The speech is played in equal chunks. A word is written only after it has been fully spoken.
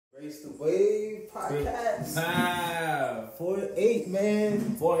Race the Wave podcast. Wow. 4-8, man.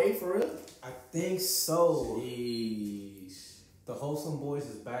 4-8 for real? I think so. Jeez. The Wholesome Boys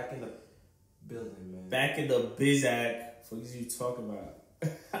is back in the building, man. Back in the bizac. What you talking about?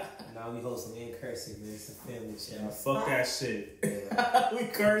 Now we wholesome and cursing, man. It's a family channel. Yeah, fuck that shit. Yeah. We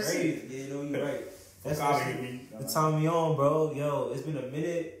cursing. Right. Yeah, you're right. Fuck out of here, the time we on, bro. Yo, it's been a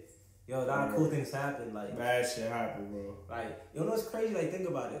minute. Yo, a lot of cool things happened. Like bad shit happened, bro. Like, you know what's crazy? Like, think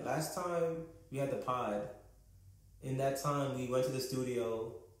about it. Last time we had the pod, in that time we went to the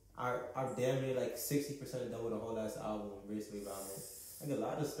studio. Our damn near like 60% done with the whole last album, Race the Wave album. Like a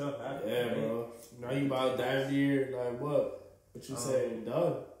lot of stuff happened. Yeah, right? bro. Now you about damn near like what? What you saying?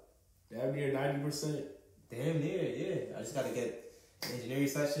 Done. Damn near 90%. Damn near, yeah. I just gotta get engineering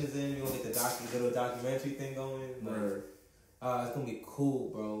sessions in. We're gonna get the little documentary thing going. Like, it's gonna be cool,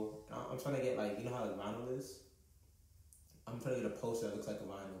 bro. I'm trying to get like, you know how like vinyl is? I'm trying to get a poster that looks like a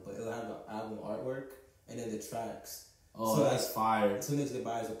vinyl, but it'll have the album artwork and then the tracks. Oh, so that's fire. So niggas can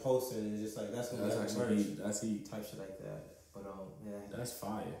buy as a poster and it's just like that's gonna be like actually merch. heat. That's heat. Type shit like that. But yeah. That's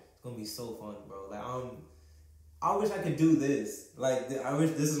fire. It's gonna be so fun, bro. Like I wish I could do this. Like I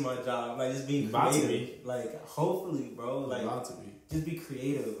wish this is my job. Like just being creative. Like hopefully, bro. Like about to be. Just be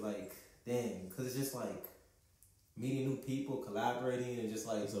creative. Like dang, because it's just like meeting new people, collaborating, and just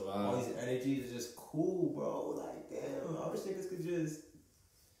like all these energies is just cool, bro. Like damn, I wish niggas could just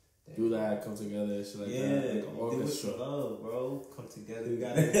do that, come together, and shit like that. Like orchestra. Love, bro. Come together. We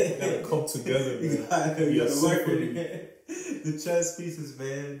gotta come together, man. You gotta work with it. The chess pieces,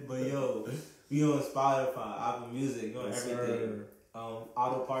 man. But yo, we on Spotify, Apple Music, on everything.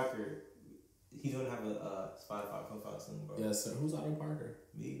 Otto Parker, he don't have a Spotify profile soon, bro. Yes, sir. Who's Otto Parker?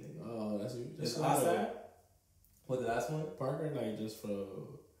 Me, nigga. Oh, that's you. It's Otto. What, the last one? Parker, like just for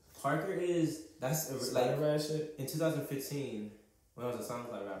Parker that's like shit. In 2015. When I was a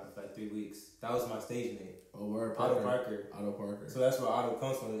SoundCloud rapper for like 3 weeks, that was my stage name. Oh, word, Otto Parker. Otto Parker. So that's where Otto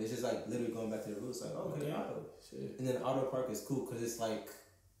comes from. It's just like literally going back to the roots. Like, okay, Otto. Shit. And then Otto Parker is cool because it's like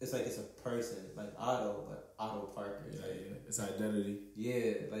it's a person, like Otto, but Otto Parker. Yeah, yeah. It's identity.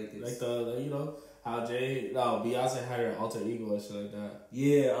 Yeah, like it's like the you know how Beyonce had her alter ego and shit like that.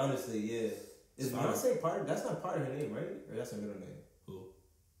 Yeah, honestly, yeah. Is Beyonce part? That's not part of her name, right? Or that's her middle name. Who?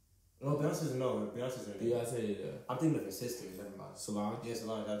 No, Beyonce's her name. Beyonce, yeah. I'm thinking of her sister. Never mind. Solange. Yeah,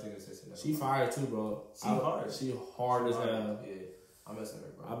 Solange. I'm thinking of her sister. She fired too, bro. She hard. She hard as hell. Yeah, I'm messing with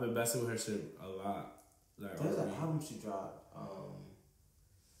her, bro. I've been messing with her shit a lot. Like, there's an album she dropped.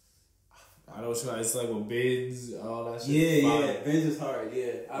 I know she it's like with Benz, all that shit. Yeah, Benz is hard.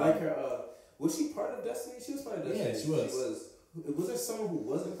 Yeah, I like her. Was she part of Destiny? She was part of Destiny. Yeah, she was. Was there someone who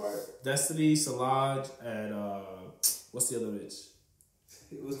wasn't part? Destiny, Solange, and what's the other bitch?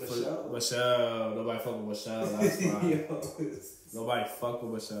 It was Michelle. Michelle. Nobody fuck with Michelle. That's fine. Nobody fuck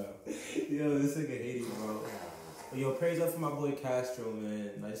with Michelle. Yo, this nigga hating, bro. But yo, praise up for my boy Castro,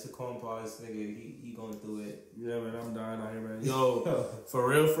 man. Like, it's a corn pause, nigga. He going through it. Yeah, man, I'm dying out here, man. Yo, for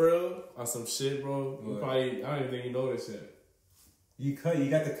real, on some shit, bro. You probably, I don't even think you know this shit. You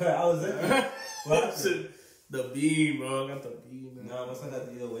got the cut. I was there. What? The beam, bro. I got the beam, man. Nah, what's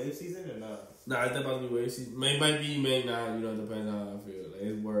that? The wave season or not? Nah, it's about to be wave season. Might be, may not. You know, it depends on how I feel. Like,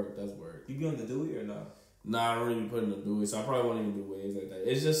 it's work. That's work. You be on the Dewey or not? Nah, I don't really be putting the Dewey, so I probably won't even do waves like that.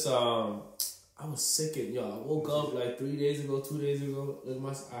 It's just, I was sick. I woke up like 2 days ago.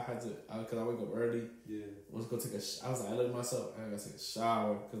 I had to, because I wake up early. Yeah. I was going to take a I was like, I looked at myself, I got to take a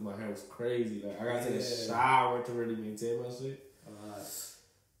shower because my hair was crazy. Like, I got to take a shower to really maintain my shit.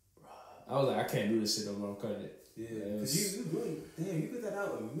 I was like, I can't do this shit no more. I'm cutting it. Yeah. Cause you really, damn, you put that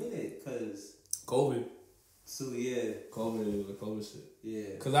out a minute, cause COVID. So yeah. COVID shit.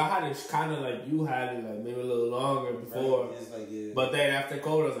 Yeah. Cause I had it kind of like you had it, like maybe a little longer before. Right. It's like, yeah. But then after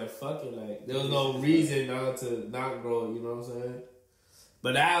COVID, I was like, fuck it. Like, there was no reason not to not grow, you know what I'm saying?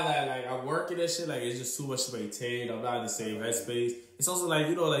 But now that like I'm working and shit, like it's just too much to maintain. I'm not in the same headspace. It's also like,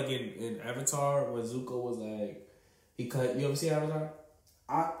 you know, like in Avatar when Zuko was like, he cut, you ever see Avatar?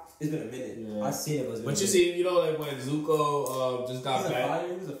 It's been a minute. Yeah. I seen it. But you see, you know, like when Zuko just got back.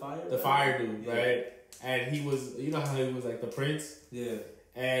 He was a fire. The fire dude, right? And he was, you know how he was like the prince? Yeah.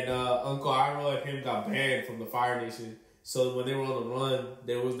 And Uncle Iroh and him got banned from the Fire Nation. So when they were on the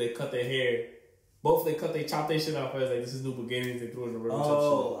run, they cut their hair. They chopped their shit off as like, this is new beginnings. They threw it in the river.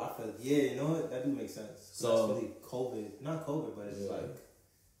 Oh, I feel, yeah, you know what? That do make sense. So that's really COVID. Not COVID, but it's like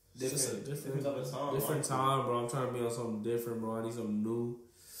different time, bro. I'm trying to be on something different, bro. I need something new.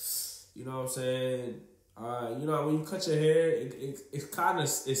 You know what I'm saying? You know, when you cut your hair, it kind of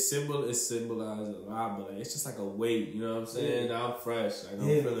symbolizes a lot, but like, it's just like a weight. You know what I'm saying? Yeah. Now I'm fresh. Like, I'm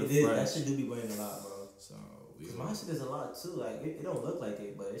feeling fresh. That shit do be weighing a lot, bro. So Cause my shit is a lot too. Like it don't look like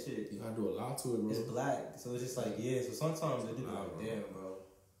it, but it should. You gotta do a lot to it, bro. It's black, so it's just like So sometimes it do be like, damn, bro.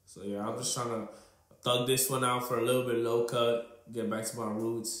 So yeah, I'm just trying to thug this one out for a little bit low cut, get back to my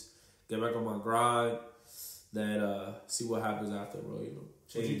roots, get back on my grind. Then see what happens after, bro. You know.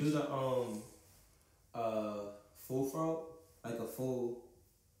 Change. Would you do the full fro, like a full?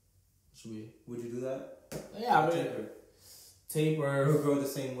 Would you do that? Yeah, I mean, taper. Or grow the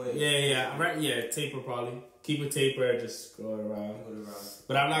same way. Yeah, right. Yeah, taper probably. Keep it taper and just grow it around.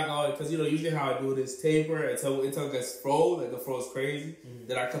 But I'm not going, because usually how I do it is taper until it gets fro, like the fro is crazy. Mm-hmm.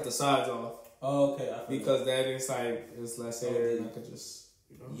 Then I cut the sides off. Oh, okay. Because then it's less hair and I could just,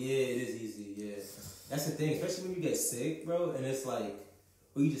 Yeah, it is easy. Yeah, that's the thing, especially when you get sick, bro, and it's like,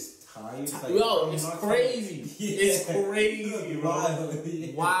 well, you just tired. It's like, it's crazy. It's crazy, bro.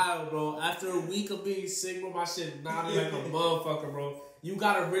 Wild, bro. After a week of being sick, bro, my shit knotted like a motherfucker, bro. You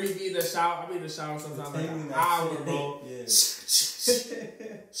gotta really be in the shower. I be in the shower sometimes like an hour, bro. Yeah.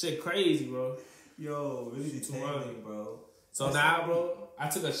 Shit crazy, bro. Yo, really detailing, bro. So now, bro, I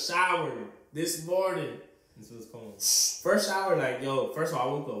took a shower this morning. This was cold. First shower, first of all,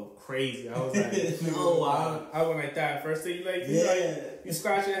 I woke up crazy. I was like, I went like that. First thing you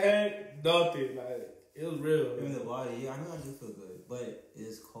scratch your head, nothing. Like, it was real. Even the body, I know I do feel good, but it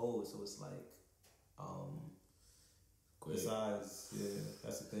is cold, so it's like, besides,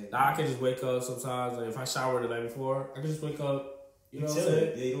 that's the thing. Now I can just wake up sometimes. Like if I showered the night before, I can just wake up. You know what I'm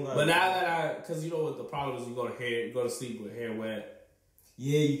saying? Yeah, you don't gotta. But now that because what the problem is, you go to sleep with hair wet.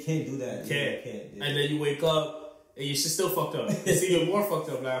 Yeah, you can't do that. You can't. Yeah. And then you wake up and your shit's still fucked up. It's even more fucked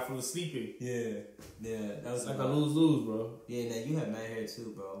up now from the sleeping. Yeah. That was like a lose, bro. Yeah, now you have mad hair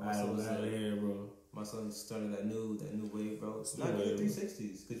too, bro. I have mad hair, bro. My son started that new wave, bro. It's not good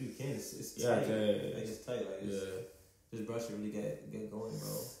 360s because you can. It's tight. Like it's tight. Like this brush should really get going,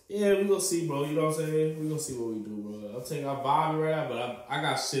 bro. Yeah, we gonna see, bro. You know what I'm saying? We gonna see what we do, bro. I'm vibing right now, but I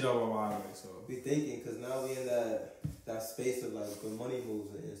got shit on my mind, like, so. We thinking, because now we in that space of, like, when money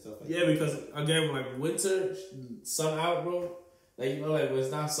moves and stuff like that. Yeah, because, again, like, winter, sun out, bro. Like, when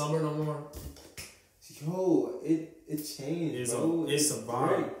it's not summer no more. Yo, it changed, bro. It's a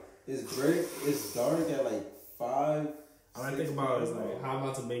vibe. It's great. It's dark at, like, 5. All I think about is, like, how I'm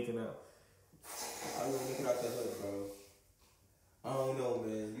about to make it out. I will make it out the hood, bro. I don't know,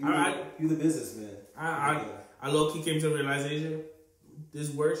 man. You the businessman. I low-key came to a realization. This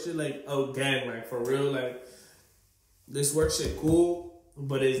work shit, like, again, like, for real, like, this work shit cool,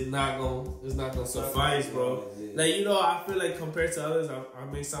 but it's not gonna suffice, bro. Yeah. Like, I feel like compared to others, I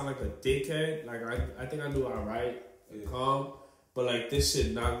may sound like a dickhead. Like, I think I do alright, calm, but, like, this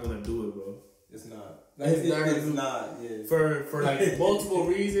shit not gonna do it, bro. It's not. It's not, yeah. For like, multiple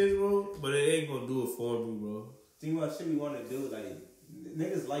reasons, bro, but it ain't gonna do it for me, bro. Think about shit we want to do, like,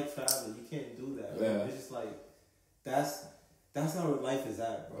 niggas like traveling. You can't do that, bro. Yeah. It's just like, that's not where life is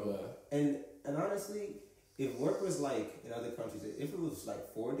at, bro. Yeah. And honestly, if work was like in other countries, if it was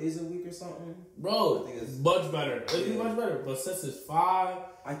like 4 days a week or something, bro, I think it's much better. It'd be much better. But since it's 5,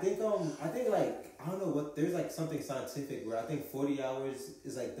 I think like, I don't know what, there's like something scientific where I think 40 hours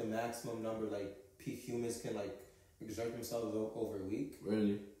is like the maximum number like humans can like exert themselves over a week.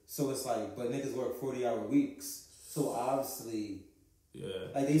 Really? So it's like, but niggas work 40-hour weeks. So obviously,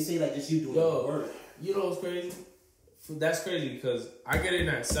 like they say, like just you doing the work. You know what's crazy? That's crazy because I get in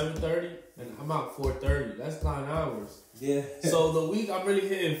at 7:30 and I'm out 4:30. That's 9 hours. Yeah. So the week I'm really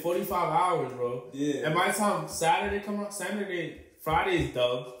hitting 45 hours, bro. Yeah. And by the time Friday is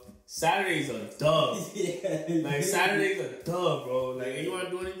dub. Saturday's a dub. Yeah. Like Saturday's a dub, bro. Like you wanna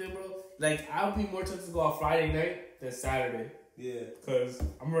do anything, bro? Like I'll be more tempted to go out Friday night than Saturday. Yeah. Cause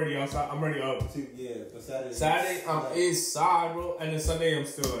I'm already outside. I'm already up. Yeah, but Saturday I'm inside, bro, and then Sunday I'm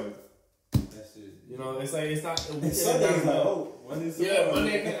still like. That's it. You know, it's like it's not. Sunday's like,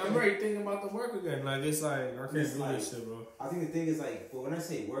 Monday. I'm already thinking about the work again. Like it's like I can't do this shit, bro. I think the thing is like, but when I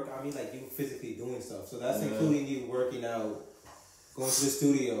say work, I mean like you physically doing stuff. So that's including you working out, going to the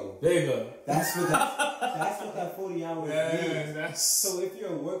studio. There you go. That's what that 40 hours means. That's so if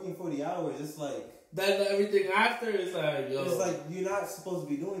you're working 40 hours, it's like. Then everything after is like, yo. It's like you're not supposed to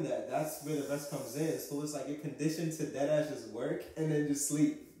be doing that. That's where the rest comes in. So it's like you're conditioned to deadass just work and then just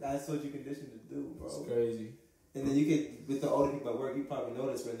sleep. That's what you're conditioned to do, bro. It's crazy. And then you get with the older people at work, you probably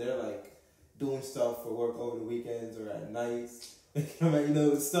notice when they're like doing stuff for work over the weekends or at nights,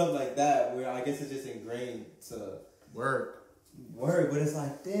 stuff like that. Where I guess it's just ingrained to work. But it's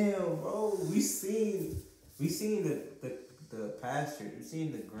like, damn, bro, we seen the pasture, we've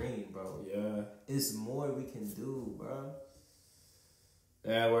seen the green, bro. Yeah. It's more we can do, bro.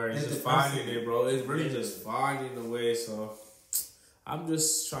 Yeah, where it's just finding it, bro. It's really just finding the way, so I'm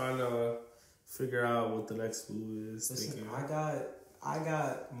just trying to figure out what the next move is. Listen, I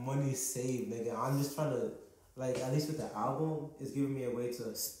got money saved, nigga. I'm just trying to, like, at least with the album, it's giving me a way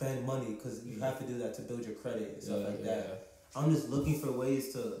to spend money because you have to do that to build your credit and stuff like that. I'm just looking for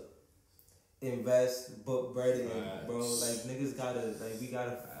ways to invest, book bread in, bro. Like, niggas gotta, like, we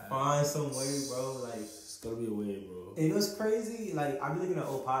gotta find some way, bro. Like, it's gonna be a way, bro. And you know what's crazy? Like, I be looking at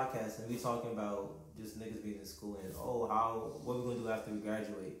old podcasts and we talking about just niggas being in school and, what we gonna do after we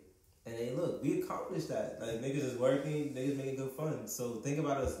graduate. And hey, look, we accomplished that. Like, niggas is working, niggas making good fun. So think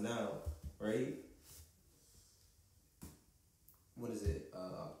about us now, right? What is it?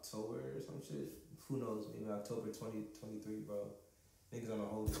 October or some shit? Who knows? Maybe October 2023, bro. Niggas on a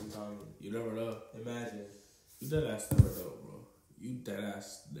whole different time. You never know. Imagine. You deadass never know, bro. You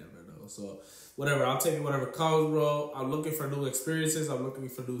deadass never know. So, whatever. I'm taking whatever comes, bro. I'm looking for new experiences. I'm looking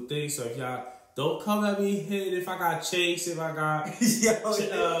for new things. So, if y'all don't come at me hitting if I got chase, if I got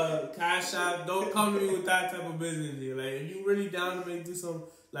cash out, don't come to me with that type of business. Dude. Like, if you really down to make do some,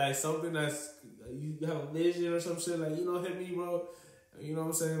 like, something that's, you have a vision or some shit, like, you know, hit me, bro. You know what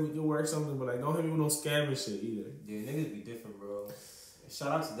I'm saying? We can work something, but, like, don't hit me with no scamming shit either. Yeah, niggas be different, bro. Shout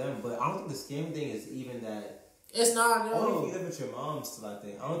out to them, but I don't think the scam thing is even that. It's not, yo. Only if you live with your mom still, I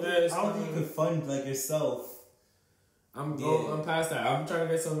think. I don't think you can fund, like, yourself. I'm past that. I'm trying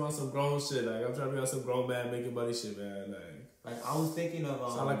to get something on some grown shit. Like, I'm trying to be on some grown man making money shit, man. Like I was thinking of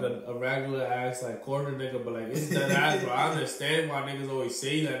sound like a regular ass like corner nigga, but like it's that ass, bro. I understand why niggas always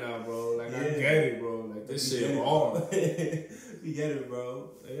say that now, bro. Like I get it, bro. Like this shit hard. We get it,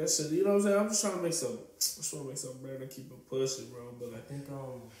 bro. Like that shit, you know what I'm saying? I'm just trying to make some bread and keep it pushing, bro. But like, I think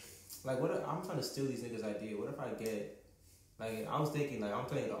like what if, I'm trying to steal these niggas' idea. What if I get like I was thinking like I'm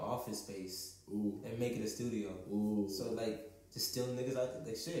playing an office space and make it a studio. So like just steal niggas out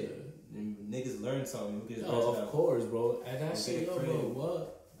like shit. And niggas learn something. Of course, bro. And that shit, bro,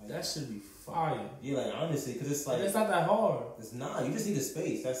 what? Like, that should be fire. Yeah, like honestly, because it's like and it's not that hard. It's not. You just need a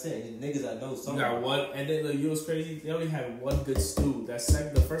space. That's it. And niggas that know something. You got one, and then like, you know what's crazy? They only had one good stew. The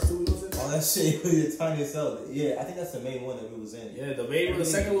first stew we was in. Oh, that shit was tiny as hell. Yeah, I think that's the main one that we was in. Yeah, the main one. The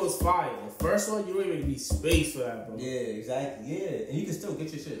second one was fire. The first one, you don't even need space for that, bro. Yeah, exactly. Yeah, and you can still get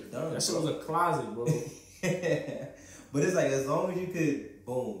your shit done. That shit was a closet, bro. But it's like as long as you could,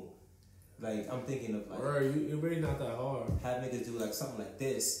 boom. Like I'm thinking of like, bro, you're really not that hard. Have niggas do like something like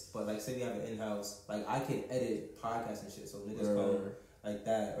this, but like say we have an in-house, like I can edit podcasts and shit, so niggas come like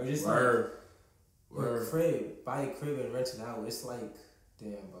that, or just or crib, buy a crib and rent it out. It's like,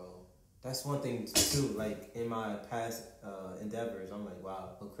 damn, bro, that's one thing too. Like in my past endeavors, I'm like,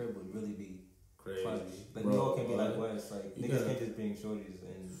 wow, a crib would really be crazy. Fun. Like New York can be like West, like niggas can't just bring shorties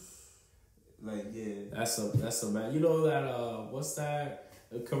and like That's a man. You know that what's that?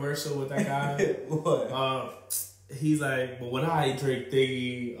 A commercial with that guy. What? He's like, but when I drink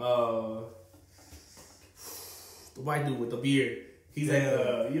thingy, the white dude with the beard. He's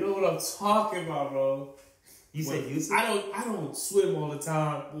like, you know what I'm talking about, bro. You said you? I don't swim all the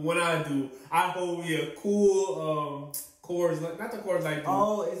time, but when I do, I hold me a cool Coors, like not the Coors like.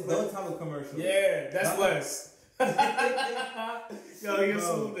 Oh, it's those type of commercial. Yeah, that's Wes. Yo, you're a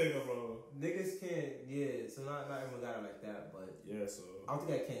smooth nigga, bro. Niggas can't, so not everyone got it like that, but yeah, so I don't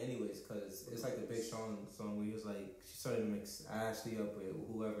think I can anyways, cause it's like the Big Sean song where he was like, she started to mix Ashley up with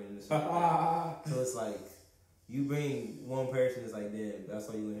whoever in the song. So it's like, you bring one person, it's like, damn, that's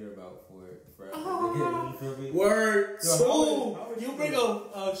all you gonna hear about forever. You feel me? Word. So you bring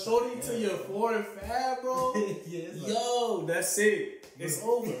a shorty to your foreign fab, bro. Yo, that's it. It's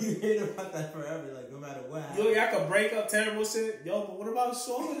over. You hear about that forever, like no matter what happens. Yo, y'all can break up terrible shit. Yo, but what about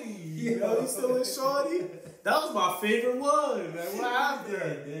shorty? Yo, you still with shorty? That was my favorite one. Like, what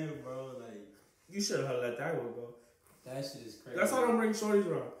happened? Damn, bro. Like, you should have let that one go. That shit is crazy. That's why I don't bring shorties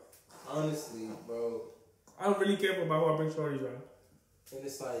around. Honestly, bro. I don't really care about who I bring shorties around. And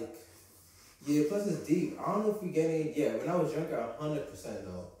it's like, yeah, plus it's deep. I don't know if we get any. Yeah, when I was younger, 100%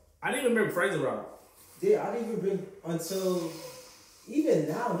 though. I didn't even bring friends around. Yeah, I didn't even bring until. Even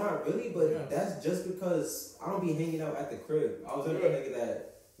now, not really, but that's just because I don't be hanging out at the crib. I was a nigga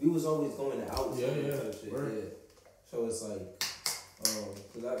that we was always going out. Type shit. Yeah. So it's like,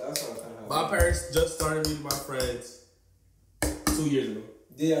 that's how kind of. My parents just started meeting my friends 2 years ago.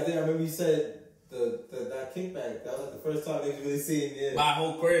 Yeah, I think I remember you said that kickback. That was like the first time they was really seeing my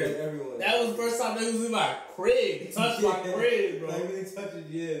whole crib. Like everyone. That was the first time they was in my crib. Touch my crib, bro. Like really touching,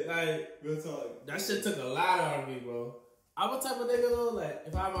 yeah. Like real talk. That shit took a lot out of me, bro. I'm a type of nigga though, like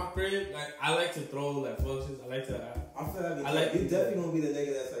if I have my crib, like I like to throw like functions. I like to I feel like you definitely gonna be the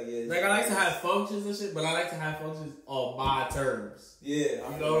nigga that's like, yeah. Like I like to have functions and shit, but I like to have functions on my terms. Yeah.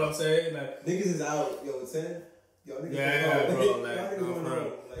 You know what I'm saying? Like niggas is out, yo, 10. Yeah, bro. Like, no, for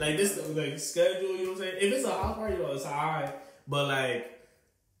real. Like this, like schedule. You know what I'm saying? If it's a house party, you know, it's alright. But like,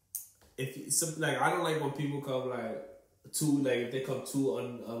 if something like I don't like when people come like if they come too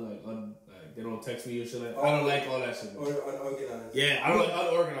like they don't text me or shit like. I don't like all that shit. Or unorganized. Yeah, I don't like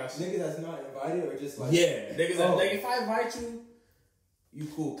unorganized shit. Niggas that's not invited or just like. Yeah, niggas that, like if I invite you, you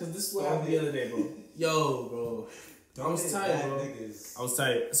cool. Cause this is what happened the other day, bro. Yo, bro. I was tight, bro. Niggas. I was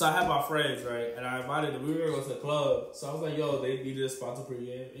tight. So I had my friends, right? And I invited them. We were going to go to the club. So I was like, yo, they needed a spot to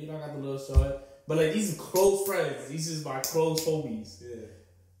pregame. You know, I got the little short. But, like, these are close friends. These is my close homies. Yeah.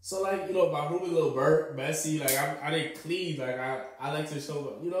 So, like, you know, my room is a little messy. Like, I didn't clean. Like, I like to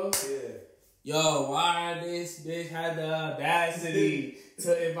show, you know? Yeah. Yo, why this bitch had the audacity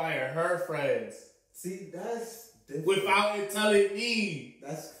to invite her friends? See, that's different. Without it telling me.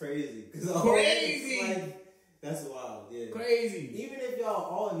 That's crazy. Crazy. That's wild, yeah. Crazy. Even if y'all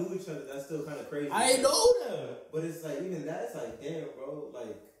all knew each other, that's still kind of crazy. I ain't know them. But it's like, even that, it's like, damn, bro.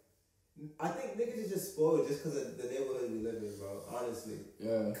 Like, I think niggas is just spoiled just because of the neighborhood we live in, bro. Honestly.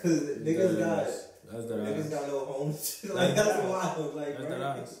 Yeah. Because niggas got no home. Like, that's wild. Like, that's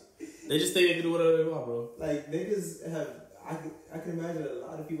right? They just think they can do whatever they want, bro. Like, niggas have, I can imagine a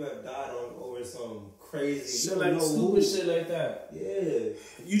lot of people have died over some crazy shit, like stupid shit like that. Yeah.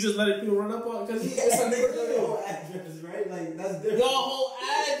 You just letting people run up on because it's a nigga your whole address, right? Like, that's different. Your whole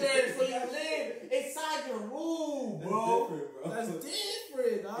address where you live inside your room, bro. That's different, bro. That's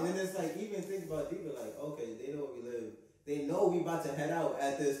different, dog. And then it's like, even think about people like, okay, they know where we live. They know we about to head out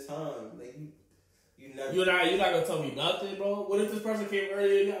at this time. Like, you're not gonna tell me nothing, bro. What if this person came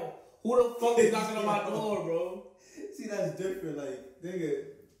earlier? Yo, who the fuck is knocking on my door, bro? See, that's different. Like, nigga,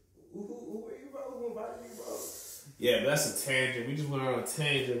 who are you, bro? Who invited me, bro? Yeah, but that's a tangent. We just went on a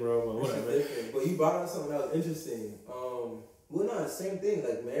tangent, bro. But whatever. But you brought up something that was interesting. Well, no, same thing.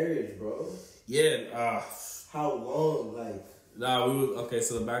 Like marriage, bro. Yeah. How long? Like. Nah, okay.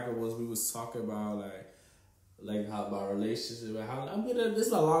 So the backup was we was talking about like how my relationship and how this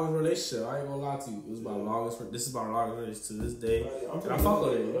is my longest relationship. I ain't gonna lie to you. This is my longest relationship to this day. Right, and I fuck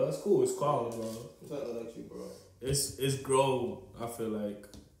with it, you know. It's cool. It's quality, bro. I'm trying to like you, bro. It's grown. I feel like,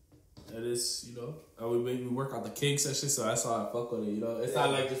 and it's, you know, and we work out the kinks and shit. So that's how I fuck with it, you know. It's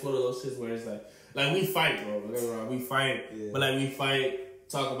not like just one of those shits where it's like we fight, bro. Don't get me wrong, we fight, but like we fight,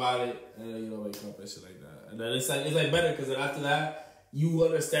 talk about it, and then, you know, wake up and shit like that. And then it's like better because then after that, you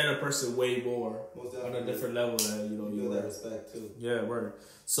understand a person way more on a different level than, you know, you feel that respect too. Yeah, word.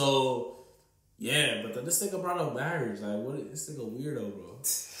 So yeah, but then this nigga brought up marriage. Like, what? This nigga weirdo, bro.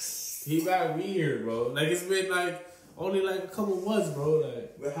 He got weird, bro. Like, it's been like only like a couple months, bro.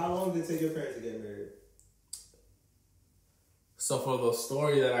 Like, but how long did it take your parents to get married? So from the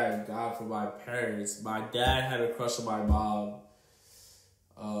story that I got from my parents, my dad had a crush on my mom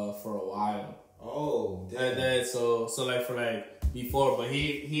for a while. Oh, damn. And then so like for like before, but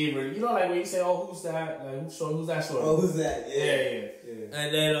he really, you know, like when you say, oh, who's that? Like who's that short? Oh, who's that? Yeah.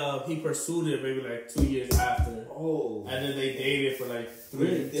 And then he pursued it maybe like 2 years after. Oh. And then they dated for like 3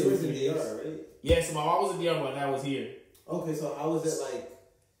 years. They was in DR, right? Yeah, so my mom was in DR, my dad was here. Okay, so how was it like?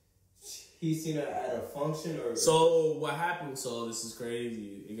 He seen her at a function or? So what happened? So this is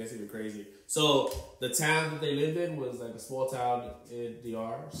crazy. It gets even crazier. So the town that they lived in was like a small town in DR.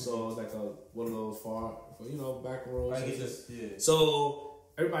 Mm-hmm. So it was like one of those far, you know, back roads. So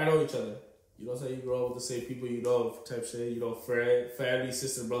everybody know each other. You know what I'm saying? You grow up with the same people you know, type shit. You know, family,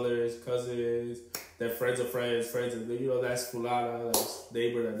 sister, brothers, cousins, their friends of friends, and you know, that's fulana, that's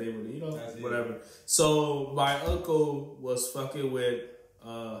neighbor, you know, that's whatever. So my uncle was fucking with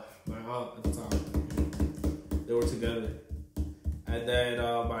my aunt at the time. They were together. And then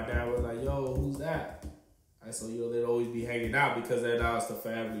my dad was like, yo, who's that? And so, you know, they'd always be hanging out because then now it's the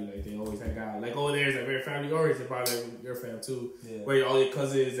family. Like, they always hang out. Like, over there is like very family oriented, probably like your fam too. Yeah. Where all your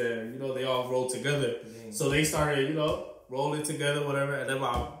cousins and, you know, they all roll together. Yeah. So they started, you know, rolling together, whatever. And then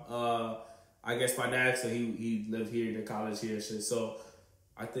I guess my dad, so he lived here in college here and shit. So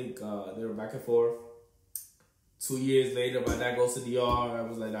I think they were back and forth. 2 years later, my dad goes to DR. I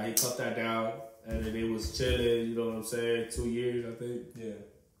was like, nah, he cut that down. And then they was chilling, you know what I'm saying? 2 years, I think. Yeah.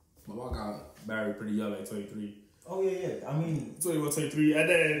 My mom got married pretty young, like 23. Oh, yeah. I mean... 21, 23. And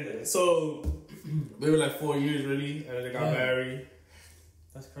then, so, they were like 4 years, really. And then they got married.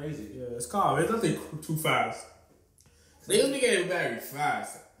 That's crazy. Yeah, it's calm. It's nothing too fast. They used to be getting married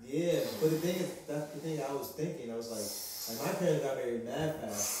fast. Yeah, but the thing is, that's the thing I was thinking. I was like my parents got married mad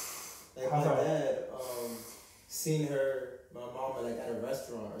fast. Like, my dad, seen my mom, like, at a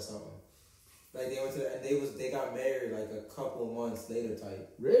restaurant or something. Like, they went to they got married like a couple months later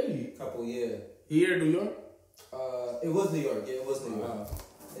type. Really? Couple, yeah. Here in New York? It was New York. Yeah, it was New York.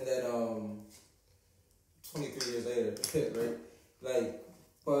 And then 23 years later, right? Like,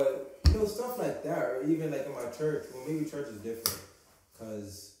 but stuff like that, or even like in my church. Well, maybe church is different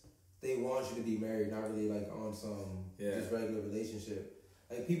because they want you to be married, not really like on some just regular relationship.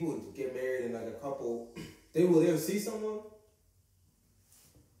 Like people get married and like a couple, they'll see someone,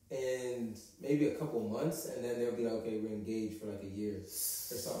 and maybe a couple months, and then they'll be like, okay, we're engaged for like a year or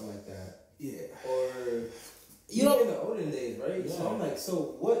something like that. Yeah. Or in the olden days, right? Yeah. So I'm like,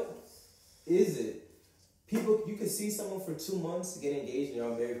 so what is it? People, you can see someone for 2 months, get engaged, and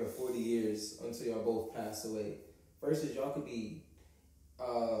y'all married for 40 years until y'all both pass away. Versus y'all could be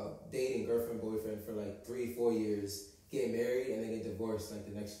dating girlfriend, boyfriend for like 3-4 years, get married, and then get divorced like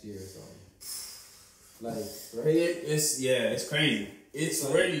the next year or something. Like, right? It's crazy. It's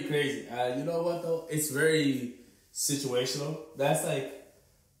like, really crazy. You know what though? It's very situational. That's like,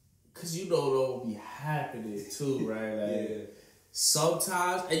 cause you don't know what be happening too, right? Like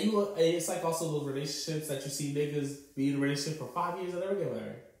sometimes, and it's like also those relationships that you see niggas be in a relationship for 5 years and never get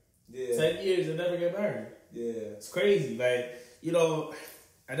married. Yeah. 10 years and never get married. Yeah. It's crazy. Like, and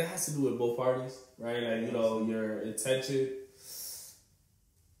that has to do with both parties, right? Like, your intention.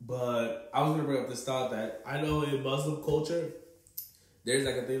 But I was gonna bring up this thought that I know in Muslim culture, there's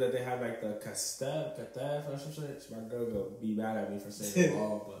like a thing that they have like the kataf or some shit. My girl will be mad at me for saying it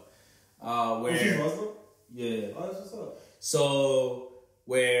wrong, but where she's Muslim? Yeah. Oh, that's what's up. So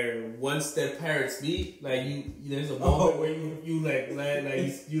where once their parents meet, like there's a moment where you let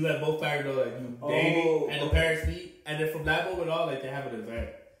both parents know that you dating and the parents meet, and then from that moment on, like they have an event.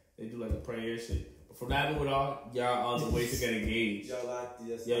 They do like a prayer shit. But from that moment on, y'all on the way to get engaged. Y'all locked,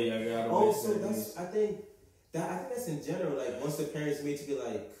 yes. Yeah, y'all on the way to get engaged. I think that's in general. Like once the parents meet, to be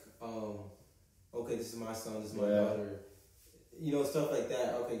like, okay, this is my son, this is my daughter. Stuff like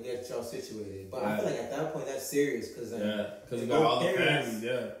that. Okay, get y'all situated. But I feel like at that point that's serious because you got all the families.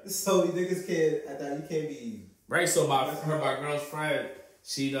 Yeah. So you niggas you can't be right. So my girl's friend,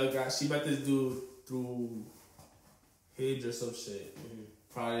 she met this dude through Hinge or some shit. Mm-hmm.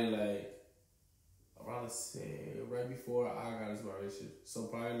 Probably like around right before I got into my relationship. So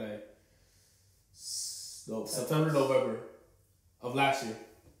probably like September, November of last year.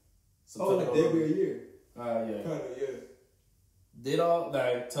 Like every year. Yeah. Kind of, yeah. Did all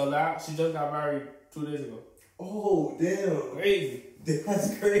like till now? She just got married 2 days ago. Oh damn! Crazy.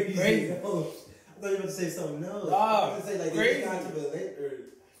 That's crazy. Crazy. Oh, I thought you were going to say something else. Nah, I was going to say like crazy. They got to relate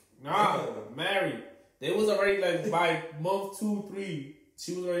or married. They was already like by month 2, 3.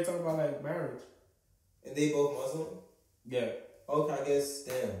 She was already talking about like marriage. And they both Muslim? Yeah. Okay, I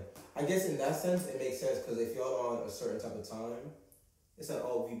guess in that sense it makes sense because if y'all on a certain type of time, it's like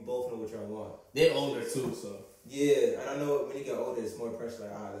we both know what y'all want. They're older too, so. Yeah, and I know when you get older, it's more pressure.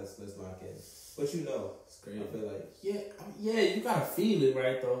 Like, let's lock in. But it's crazy. I feel like you gotta feel it,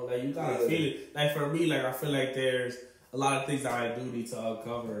 right? Though, like you gotta feel it. Like for me, like I feel like there's a lot of things that I do need to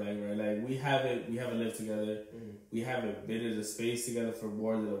uncover. Like right, like we haven't lived together. Mm-hmm. We haven't been in a space together for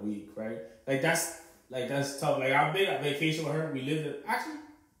more than a week, right? Like that's tough. Like I've been on vacation with her. We lived in I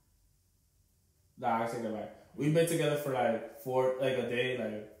take that back. We've been together for like a day,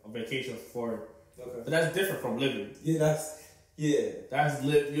 like a vacation for. Okay. But that's different from living. Yeah, that's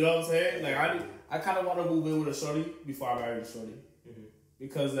lit. You know what I'm saying? Like I kind of want to move in with a shorty before I marry a shorty,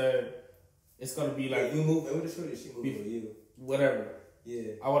 because it's gonna be like you move in with a shorty, she move in with you. Whatever.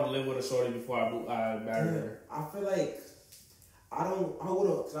 Yeah. I want to live with a shorty before I marry her. I feel like I wouldn't,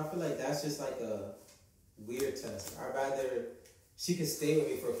 because I feel like that's just like a weird test. I'd rather she could stay with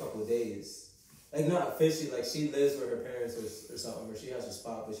me for a couple of days. Like, not officially, like, she lives with her parents or something, or she has a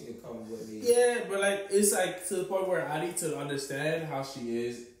spot, but she could come with me. Yeah, but, like, it's, like, to the point where I need to understand how she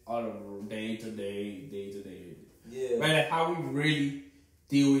is on a day-to-day. Yeah. Right, like, how we really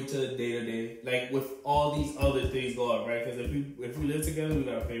deal with each other day-to-day. Like, with all these other things going on, right? Because if we live together, we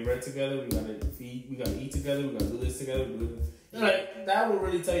gotta pay rent together, we gotta eat together, we gotta do this together, like, that will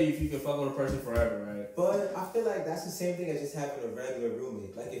really tell you if you can fuck with a person forever, right? But I feel like that's the same thing as just having a regular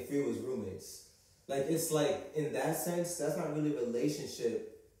roommate. Like, if we was roommates. Like, it's like, in that sense, that's not really a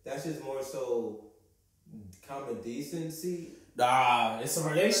relationship. That's just more so common decency. Nah, it's a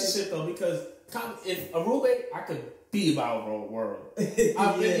relationship, though, because if a roommate, I could be about the world.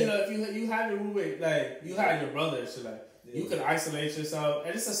 I mean, if you have your roommate, like, you have your brother and shit, like, you can isolate yourself.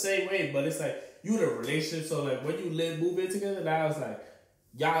 And it's the same way, but it's like, you in a relationship, so, like, when you move in together, now it's like,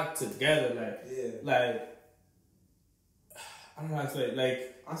 y'all together, like, I don't know how to say it, like,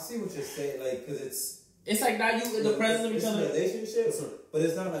 I see what you're saying, like, because It's like now you in the presence of each other. It's a relationship, but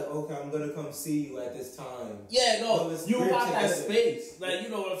it's not like, okay, I'm gonna come see you at this time. Yeah, no, you got that space. Like, yeah. You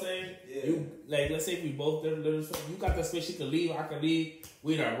know what I'm saying? Yeah. You like, let's say if we both live, you got that space. You can leave, I can leave.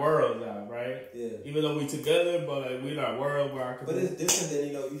 We in our world now, right? Yeah. Even though we together, but like we in our world where I can. But it's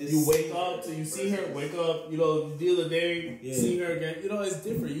different than you wake up till you see her. Wake up, you deal the day, see her again. It's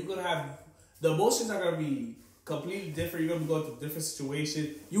different. You're gonna have the emotions are gonna be completely different. You're gonna be going through different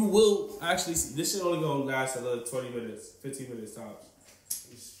situations. You will actually see this shit only gonna last another 20 minutes, 15 minutes tops.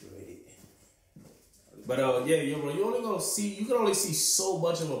 Straight. But bro, you can only see so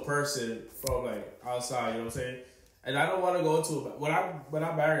much of a person from like outside. You know what I'm saying? And I don't want to go into it. When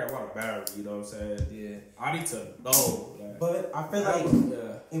I'm married, I want to marry. You know what I'm saying? Yeah. I need to know. Like, but I feel like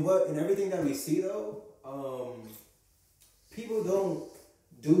in everything that we see though, people don't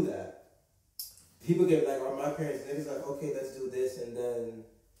do that. People get like, my parents, niggas like, okay, let's do this, and then,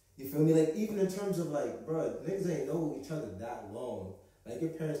 you feel me? Like, even in terms of like, bro, niggas ain't know each other that long. Like,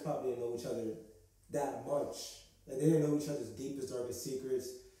 your parents probably didn't know each other that much. Like, they didn't know each other's deepest, darkest secrets.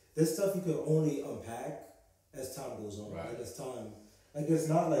 There's stuff you can only unpack as time goes on. Right. Like, as time, like, it's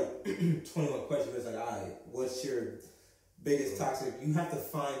not like 21 questions. It's like, all right, what's your biggest toxic? You have to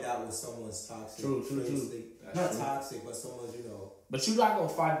find out what someone's toxic. True. Not toxic, but someone's, But you're not gonna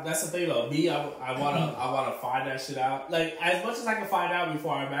find. That's the thing though. Me, I wanna find that shit out. Like as much as I can find out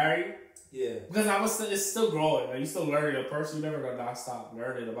before I'm married. Yeah. Because it's still growing. Like you still learning a person. You're never gonna not stop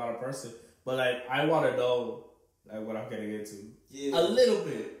learning about a person. But like I wanna know like what I'm getting into. Yeah. A little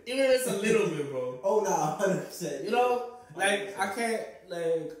bit, even if it's a little bit, bro. Oh nah, 100%. Like I can't.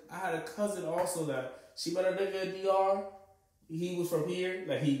 Like I had a cousin also that she met a nigga in DR. He was from here.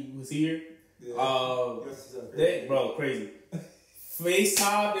 Like he was here. Yeah. Crazy.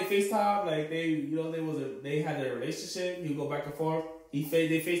 FaceTime, like they had their relationship. You go back and forth. They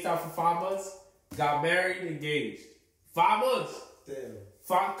FaceTime for 5 months, got married, engaged. 5 months.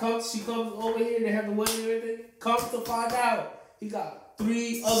 Damn. She comes over here, they have the wedding and everything. Comes to find out, he got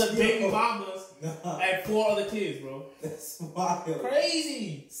 3 other baby mamas and 4 other kids, bro. That's wild.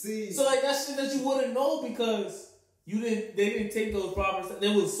 Crazy. See. So like that shit that you wouldn't know because they didn't take those proper steps.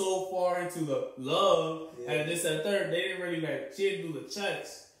 They was so far into the love and this and third. They didn't really she didn't do the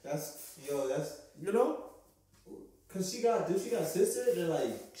checks. That's Cause she got sisters or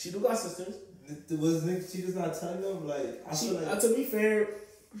like she do got sisters. She just not telling them like I feel like to be fair,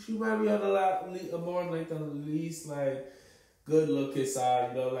 she might be on the more like the least like good looking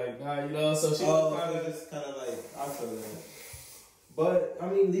side, so she was just kind of like I feel that. But I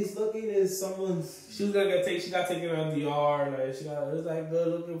mean, least looking is someone's. She was she got taken out the yard. Like it was like good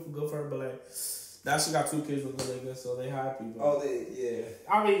looking, good for her. But like now she got 2 kids with the nigga, so they happy. Bro.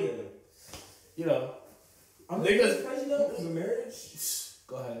 I mean, niggas crazy though with marriage.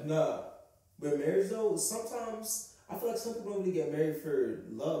 Go ahead. Nah, with marriage though, sometimes I feel like some people don't really get married for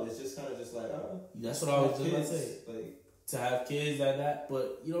love. It's just kind of just like that's what I was just gonna say. Like to have kids like that,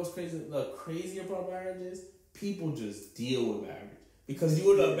 but you know what's crazy? The crazier about marriage is people just deal with marriage. Because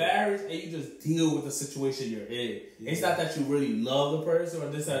you in a marriage and you just deal with the situation you're in. Yeah. It's not that you really love the person or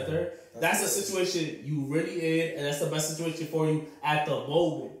this or that. That's a situation you really in, and that's the best situation for you at the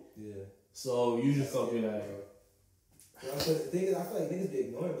moment. Yeah. So you just don't do that. The thing is, I feel like niggas be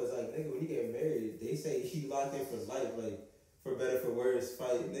ignoring, but it's like, nigga, when you get married, they say you locked in for life, like, for better, for worse,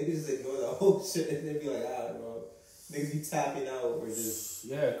 fight. Niggas just ignore the whole shit and they be like, bro. Niggas be tapping out or just.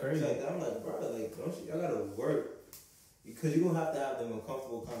 Yeah, crazy. Like, I'm like, bro, like, y'all gotta work. Because you're going to have them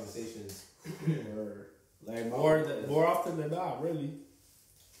uncomfortable conversations. Like, more often than not, really.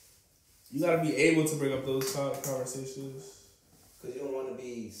 You got to be able to bring up those conversations. Because you don't want to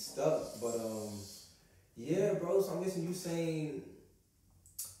be stuck. But, yeah, bro, so I'm guessing you saying...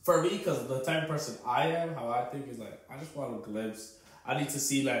 For me, because the type of person I am, how I think is, like, I just want a glimpse. I need to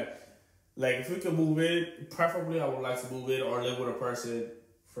see, like if we can move in, preferably I would like to move in or live with a person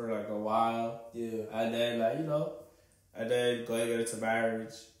for, like, a while. Yeah. And then, like, and then go and get into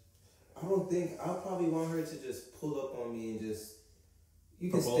marriage. I'll probably want her to just pull up on me and just, you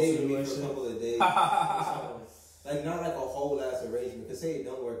can propose stay with me for a couple of days. Like, not like a whole ass arrangement, because say it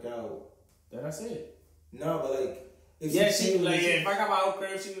don't work out. Then that's it. No, but like, if I got my own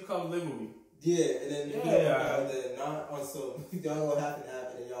crib, she can come live with me. Yeah, and then if then not on some, y'all gonna happen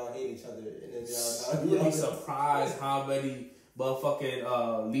and y'all hate each other, and then y'all you'll be surprised how many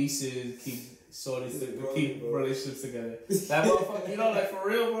motherfucking leases keep relationships together. That motherfucker, like for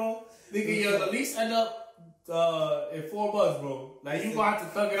real, bro. Nigga, the lease end up in 4 months, bro. Like you gonna have to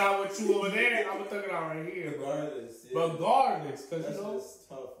thug it out with you over there, and I'm gonna thug it out right here. Regardless, because that's just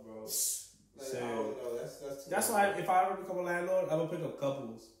tough, bro. Like, I don't know. That's why if I ever become a landlord, I'm gonna pick up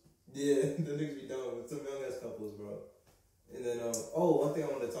couples. Yeah, the niggas be dumb with some young ass couples, bro. And then one thing I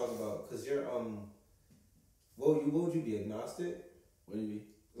want to talk about, cause you're what would you be, agnostic? What do you mean?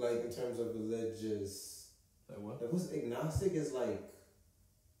 Like in terms of religious. Like what? Like what's agnostic is like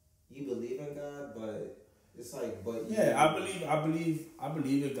you believe in God, but it's like I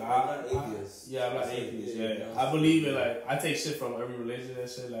believe in God. I'm not atheist. I'm not atheist. Yeah, I believe in like I take shit from every religion and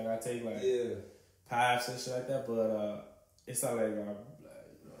shit. Like I take like paths and shit like that, but it's not like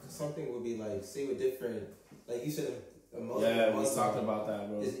something would be like say with different, like you said. Yeah, we talked about that,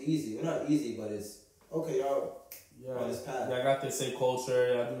 bro. It's easy. Well, not easy, but it's okay, y'all. On this path. Yeah, I got this same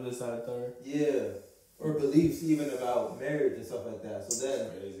culture. I do this, that, and third. Yeah, or beliefs even about marriage and stuff like that. So then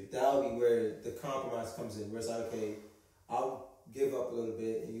that'll be where the compromise comes in. Where it's like, okay, I'll give up a little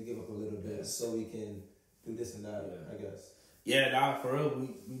bit and you give up a little bit, so we can do this and that. I guess. Yeah, nah, for real.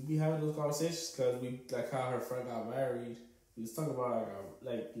 We be having those conversations because we like how her friend got married. We was talking about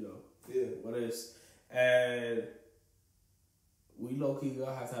like you know what is and. We low key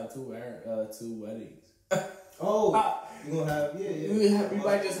gonna have to have two weddings. You gonna have we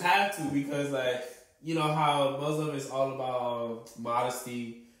might just have to because like you know how Muslim is all about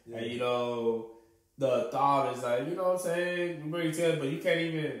modesty and you know the thought is like you know what I'm saying we bring it together but you can't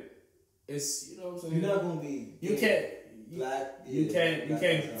even it's you know what I'm saying you're not gonna be you can't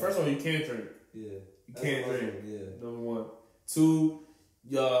first of all you can't drink you can't drink number one. Two,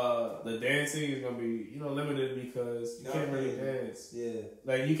 the dancing is gonna be limited because you can't really dance.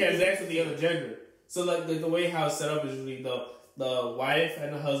 Like you can't dance with the other gender. So like the way how it's set up is usually the wife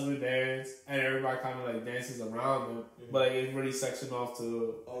and the husband dance and everybody kind of like dances around them, but like it's really sectioned off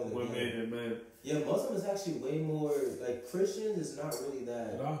to women and men. Yeah, Muslim is actually way more like Christian is not really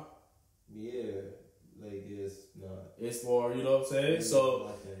that. No. Yeah, like it's not. It's more, you know what I'm saying?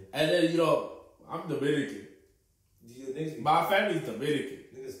 So and then I'm Dominican. My family's Dominican.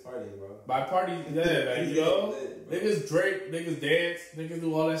 Niggas partying, bro. My party, like, niggas drink, niggas dance, niggas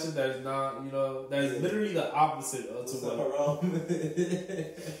do all that shit that is not, that is literally the opposite of what.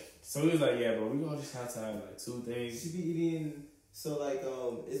 So he was like, yeah, bro, we gonna just have to have like two things. She be eating, so like,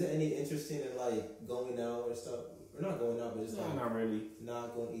 is there any interesting in like going out or stuff? We're not going out, but just not really.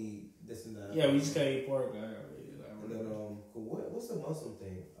 Not gonna eat this and that. Yeah, we just can't eat pork. And then, what's the Muslim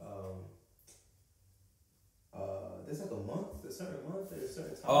thing? There's like a certain month, or a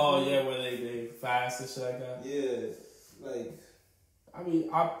certain time. Oh yeah, where they fast and shit like that. Yeah, like I mean,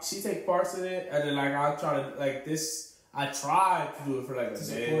 she take parts in it, and then like I try to like this. I tried to do it for like a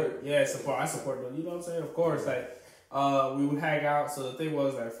day. Support. Yeah, support. I support them. You know what I'm saying? Of course, like we would hang out. So the thing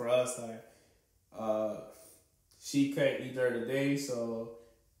was like for us, like she can't eat during the day, so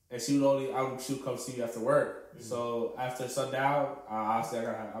and she would come see me after work. Mm-hmm. So after sundown, obviously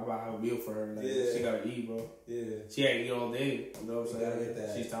I'm about to have a meal for her. Like, she gotta eat, bro. Yeah. She ain't eat all day. You know what I'm saying? Get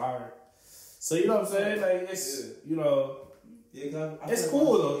that. She's tired. So you know what I'm saying? Like it's it's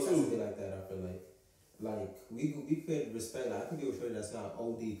cool though too. Like that, I feel like we could respect. Like, I could be with her that's not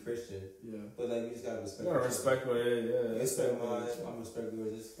OD Christian. Yeah. But like we just gotta respect. You gotta respect what it is. Yeah. Respect mine. I'm respect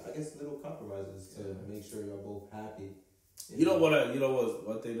yours. Just I guess little compromises to make sure you're both happy. You know what?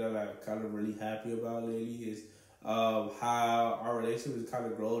 One thing that I'm kind of really happy about lately is how our relationship is kind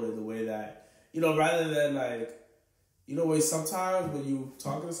of grown in the way that rather than like sometimes when you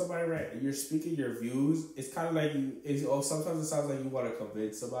talking to somebody, right, and you're speaking your views, it's kind of like sometimes it sounds like you want to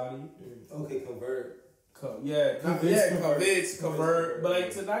convince somebody. Okay, convert. Convert, but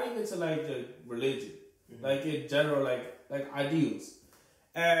like to not even to like the religion, like in general, like ideals,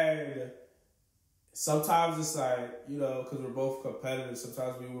 and sometimes it's like because we're both competitive.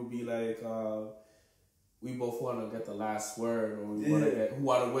 Sometimes we would be like we both want to get the last word, or we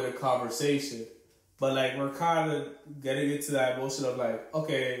want to win a conversation, but like we're kind of getting into that emotion of like,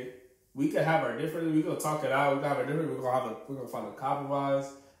 okay, we can have our differences, we can talk it out, we can have our differences, we're gonna find a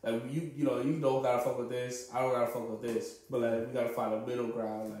compromise. Like you don't gotta fuck with this, I don't gotta fuck with this, but like we gotta find a middle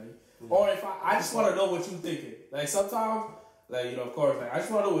ground. Like, or if I just want to know what you thinking. Like sometimes, like of course, like I just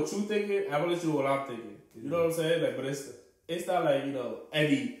want to know what you thinking. I'm gonna let you know what I'm thinking. You know what I'm saying? Like, but it's not like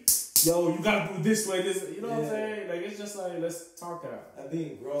Eddie. Yo, you gotta do this way. This, you know what I'm saying? Like it's just like let's talk it out. And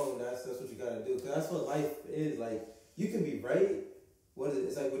being grown, that's what you gotta do. Cause that's what life is. Like you can be right.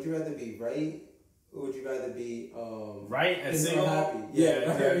 It's like, would you rather be right? Or would you rather be right and single? Happy?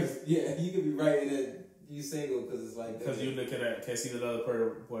 Yeah, right. Yeah, you could be right and then you single because it's like because you can't see the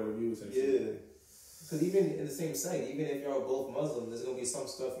other point of view. Yeah, because even in the same site, even if y'all both Muslim, there's gonna be some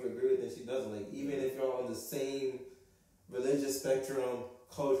stuff you agree with and she doesn't. Like even if y'all on the same religious spectrum,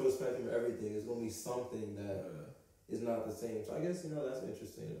 cultural spectrum, everything, there's gonna be something that is not the same. So I guess, that's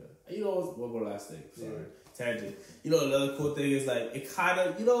interesting. Yeah. You know, one more last thing. Sorry. Tangent. You know, another cool thing is like, it kind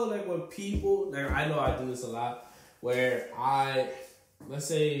of, like when people, like I know I do this a lot, where let's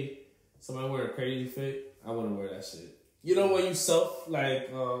say somebody wear a crazy fit, I wouldn't wear that shit. You know when you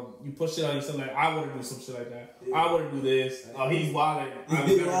you push it on yourself, like, I want to do some shit like that. Yeah. I want to do this. Oh, he's wilding.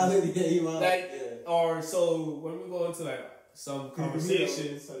 He's wilding. Like, or so when we go into like some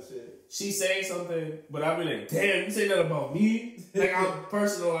conversations, she's saying something, but I'll be like, damn, you say that about me? Like, I'm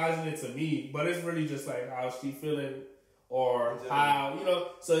personalizing it to me, but it's really just like how she feeling or how,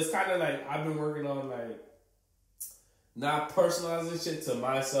 so it's kind of like I've been working on like not personalizing shit to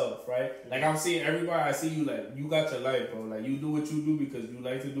myself, right? Like, I'm seeing everybody, I see you like, you got your life, bro. Like, you do what you do because you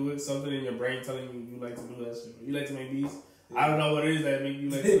like to do it. Something in your brain telling you like to do that shit. You like to make beats. Yeah. I don't know what it is that make you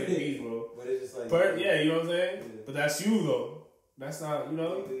like to make beats, bro. But it's just like... yeah, you know what I'm saying? Yeah. But that's you, though. That's not, and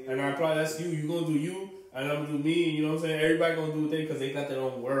I probably, that's you. You gonna do you, and I'm gonna do me, you know what I'm saying? Everybody gonna do a thing because they got their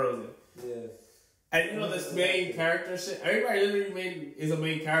own world. Yeah. And this main character shit, everybody literally is a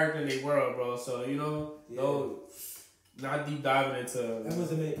main character in their world, bro. So, not deep diving into... That was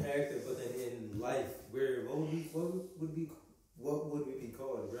the main character, but then in life, what would we be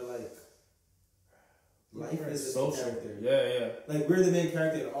called? We're like... Life is the main character. Yeah. Like, we're the main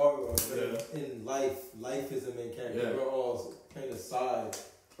character in our world. In life is the main character. Yeah. We're all kind of side.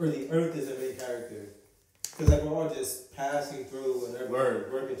 Or the earth is the main character. Because, like, we're all just passing through and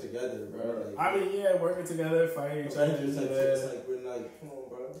everyone working together, bro. Like, I mean, working together, fighting each other. It's like, we're like, come on,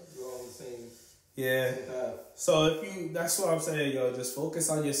 bro. We're all on the same... Yeah. So that's what I'm saying, yo. Just focus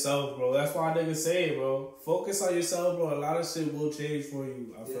on yourself, bro. That's why niggas say it, bro. Focus on yourself, bro. A lot of shit will change for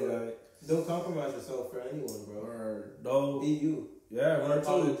you. I feel like. Don't compromise yourself for anyone, bro. Word. No. Be you. Yeah, word too.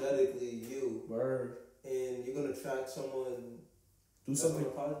 Unapologetically you. Word. And you're gonna attract someone. Do something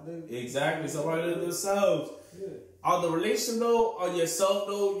positive. Exactly. Somebody to themselves. Yeah. On the relationship though, on yourself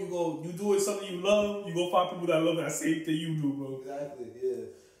though, you doing something you love. You go find people that love that same thing you do, bro. Exactly. Yeah.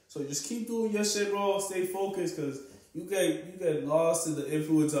 So just keep doing your shit, bro. Stay focused, cause you get lost in the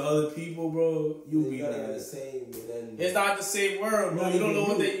influence of other people, bro. You'll be like the same. It's not the same world, bro. You don't know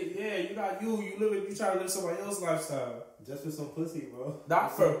what they. Yeah, you're not you. You try to live somebody else's lifestyle. Just for some pussy, bro.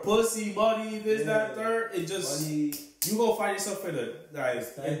 Not for pussy, money, this, that, third. It just money. You gonna find yourself in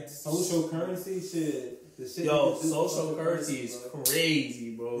a social currency shit. The shit. Yo, social currency is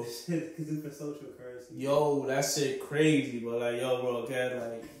crazy, bro. Shit, cause it's for social currency. Yo, that shit crazy, bro. Like, yo, bro, again,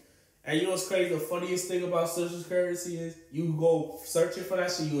 like. And you know what's crazy? The funniest thing about social currency is you go searching for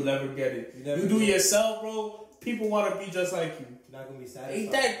that shit, you'll never get it. You do yourself, bro. People want to be just like you. You're not gonna be satisfied.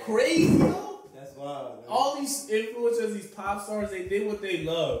 Ain't that crazy, though? That's wild. Man. All these influencers, these pop stars, they did what they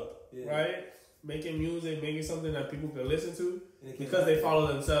love, right? Making music, making something that people can listen to because they follow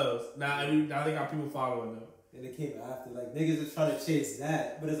themselves. Now they got people following them. And it came after, like niggas are trying to chase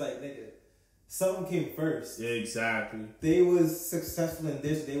that, but it's like nigga. Something came first. Yeah, exactly. They was successful in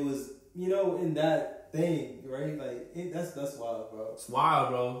this. They was, in that thing, right? Like, that's wild, bro. It's wild,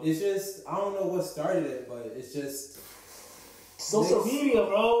 bro. It's just, I don't know what started it, but it's just... Social media,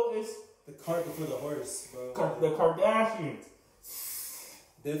 bro. It's... The cart before the horse, bro. The Kardashians.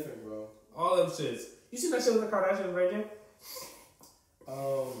 Different, bro. All them shits. You see that shit with the Kardashians, Ray J?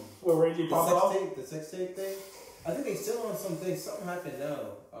 Where Ray J popped off? The sex tape thing? I think they still on something. Something happened now.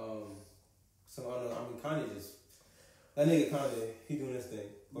 So I don't know. I mean, Kanye just that nigga Kanye, he doing his thing.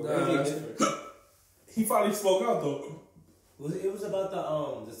 But Ray J different. He finally spoke out though. It was about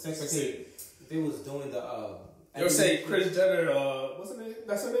the sex tape. They was doing the You were saying Kris Jenner? What's her name?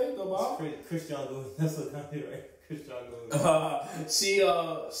 That's her name. The mom. Kris John Lewis. That's what Kanye, right? Kris John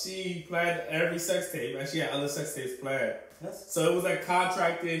Lewis. She planned every sex tape, and she had other sex tapes planned. So it was like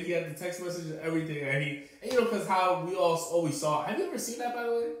contracted. He had the text message and everything, and because how we all always saw. Have you ever seen that, by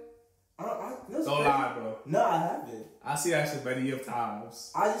the way? Don't lie, bro. No, I haven't. I see that shit many of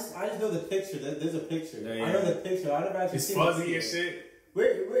times. I just know the picture. There's a picture. Yeah. I know the picture. I never actually seen it. It's fuzzy and shit.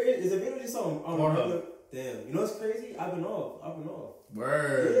 Where is the video just on Pornhub? Damn. You know what's crazy? I've been off.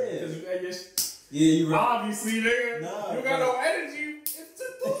 Word. Yeah. Because you got your yeah, you right. Obviously, nigga. Nah, you got no energy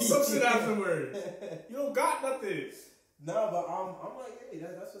to do some shit afterwards. You don't got nothing. No, but I'm like, hey,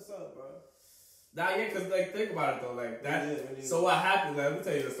 that's what's up, bro. Nah, yeah, because, think about it, though. Like, that. Yeah, so, what happened, let me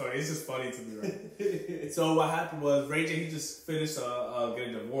tell you the story. It's just funny to me, right? So, what happened was, Ray J, he just finished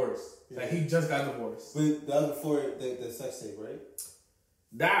getting divorced. Yeah. Like, he just got divorced. But that was before the sex tape, right?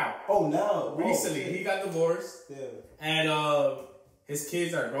 Now. Oh, now. Recently, he got divorced. Yeah. And, his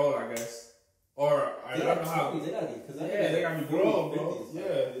kids are grown, I guess. Or, I don't know how. They gotta be, they gotta be grown, bro.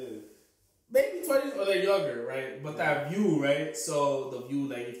 Yeah. maybe 20s or they're younger, right? But that view, right? So the view,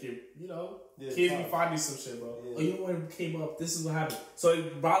 like if you, kids be finding some shit, bro. Yeah. Oh, you know what came up? This is what happened. So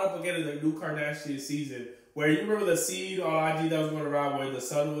it brought up again in the new Kardashian season where you remember the scene on IG that was going around where the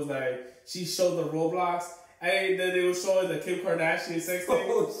son was like, she showed the Roblox. And then they were showing the Kim Kardashian sex thing.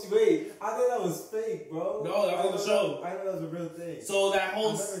 Oh, wait. I thought that was fake, bro. No, that was on the show. I thought that was a real thing. So that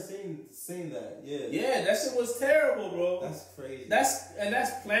whole... I've never seen that. Yeah. Yeah, that shit was terrible, bro. That's crazy.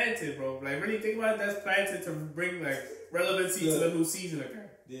 That's planted, bro. Like, really think about it, that's planted to bring, like, relevancy to the new season again.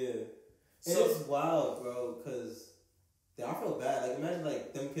 Yeah. So, it's wild, bro, because... I feel bad. Like, imagine,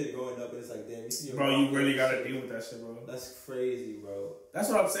 like, them kids growing up and it's like, damn, you see your bro, you really gotta deal with that shit, bro. That's crazy, bro. That's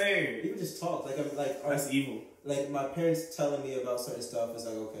what I'm saying. Even just talk. That's evil. Like, my parents telling me about certain stuff, it's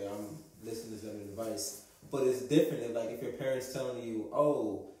like, okay, I'm listening to them advice. But it's different if your parents telling you,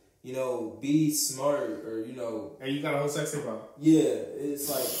 oh, be smart, or, And you got a whole sex tape out. Yeah, it's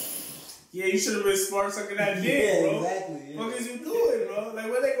like... Yeah, you should have been smart sucking that dick, bro. Exactly. Yeah. What is you doing, bro?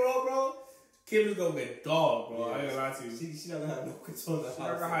 Like, when they grow up, bro, Kim is gonna be a dog, bro. Yeah. I ain't gonna lie to you. She not gonna have no control of the house. She's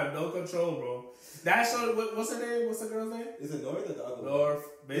not gonna have no control, bro. That show, what's her name? What's the girl's name? Is it North or the other one?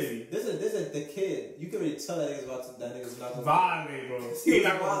 North, baby. This is the kid. You can already tell that nigga's not gonna violate, bro. He's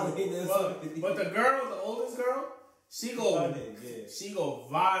not violate. But the girl, the oldest girl, she go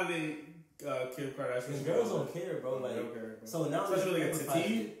violate Kim Kardashian. Girls don't care, bro. Like, don't care, bro. So now especially like a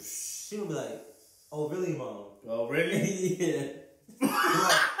teen, she gonna be like, "Oh, really, mom? Oh, really? Yeah."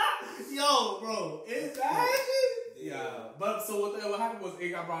 Yo, bro, is that shit? Yeah. But so what happened was it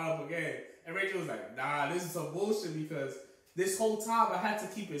got brought up again, and Rachel was like, "Nah, this is some bullshit because this whole time I had to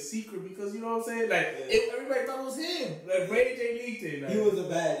keep it secret because you know what I'm saying? Like everybody thought it was him. Like Ray J leaked it. Like, he was a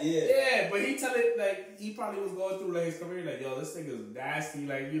bad, yeah, but he tell it like he probably was going through like his career like, yo, this nigga's nasty.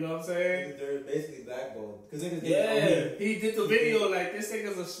 Like you know what I'm saying? They're basically blackballed because he did the video like this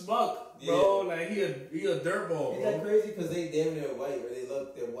nigga's a schmuck. Bro, like he a dirtball. Isn't that crazy? Because they damn near white, or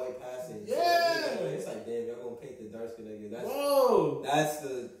they're white passing. Yeah, so it's like damn, y'all gonna paint the dark skin nigga. That's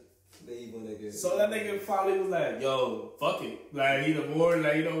the evil nigga. So that nigga finally was like, yo, fuck it. Like he the more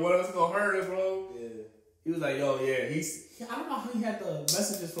like what else gonna hurt us, bro? Yeah. He was like, yo, yeah. I don't know how he had the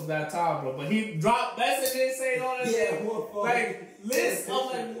messages from that time, bro, but he dropped messages saying all that shit. Like list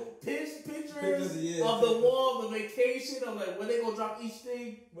of like pictures of the wall, the vacation, of like when they gonna drop each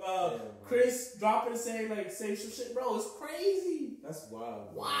thing. Kris dropping saying like say some shit, bro. It's crazy. That's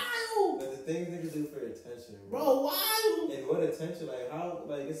wild. Bro. Wild. But the things niggas do for attention, bro. Wild. And what attention? Like how?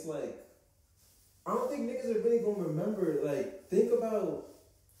 Like it's like I don't think niggas are really gonna remember. Like think about.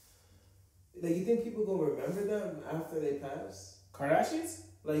 Like you think people gonna remember them after they pass? Kardashians?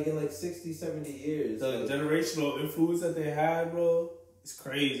 Like in like 60, 70 years. The generational influence that they had, bro. It's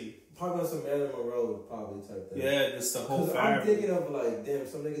crazy. Talking about some Marilyn Monroe probably type thing. Yeah, just the whole family. I'm thinking of like, damn,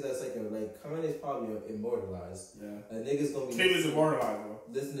 some niggas that's like Kanye's probably immortalized. Yeah. A nigga's gonna be. Kim is immortalized, bro.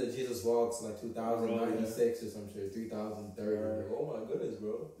 Listen to Jesus Walks like 2096 or some shit, 2030. Like, oh my goodness,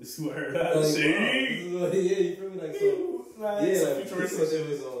 bro. This swear that shit. Yeah, you feel me? Like so. Yeah, like futuristic shit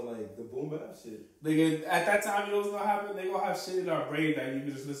was on like the boom bap shit. Nigga, at that time, you know what's gonna happen? They gonna have shit in our brain that you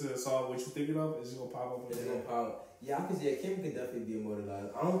can just listen to the song. What you thinking of? It's just gonna pop up. It's gonna pop. Yeah, I can see it. Kim can definitely be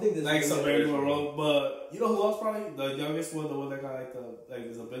immortalized. I don't think this like some Marilyn Monroe, but you know who else probably the youngest one, the one that got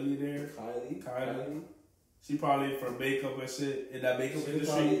is a billionaire. Kylie. She probably for makeup and shit in that makeup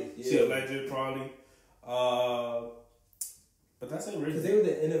industry. She a legend probably. But that's it, really. Because they were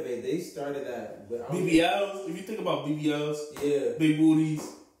the innovate. They started that. BBLs. If you think about BBLs, yeah, big booties.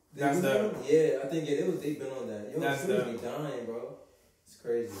 That's them. Yeah, I think they've been on that. Yo, that's them. Dying, bro. It's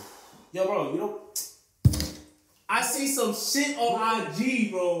crazy. Yo, bro, you know. I see some shit on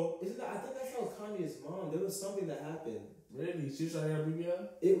IG, bro. I think that's how Kanye's mom. There was something that happened. Really? She was trying to get a BBL?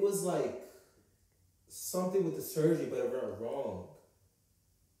 It was like something with the surgery, but it went wrong.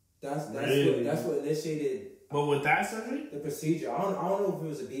 That's what initiated. But with that surgery? The procedure. I don't know if it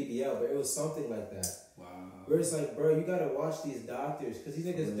was a BBL, but it was something like that. Wow. Where it's like, bro, you gotta watch these doctors because these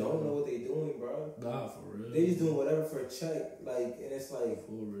niggas don't know what they doing, bro. Nah, for real. They just doing whatever for a check, like, and it's like,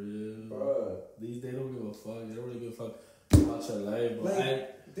 for real, bro. They don't give a fuck. They don't really give a fuck about your life, bro.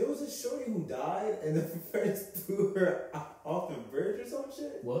 Like, there was a shorty who died, and the friends threw her off the bridge or some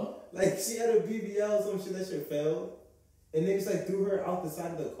shit. What? Like she had a BBL, some shit that shit failed, and niggas like threw her out the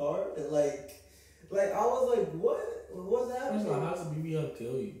side of the car, and like I was like, what's happening? How does a BBL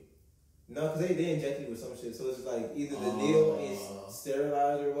kill you? No, because they inject you with some shit. So it's like either the needle is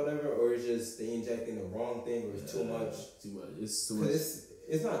sterilized or whatever, or it's just they injecting the wrong thing, or it's too much. It's too much.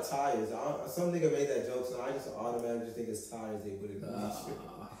 It's not tires. Some nigga made that joke, so I just automatically think it's tires they put in the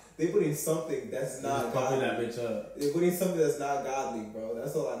They putting something that's not pumping godly. that bitch up. They putting something that's not godly, bro.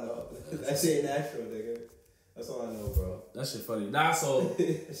 That's all I know. That shit ain't natural, nigga. That's all I know, bro. That shit funny. Nah, so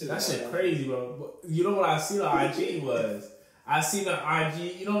that shit crazy, bro. But you know what I seen on IG was? I seen on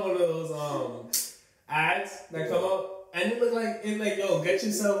IG, you know one of those ads that come up, and it look like yo, get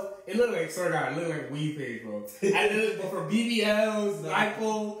yourself. It looked like it looked like a weed page, bro. And then but for BBLs,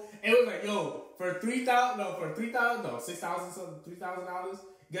 lipo, it was like yo, for $6,000 something, $3,000.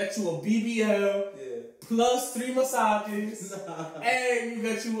 Get you a BBL plus 3 massages, and you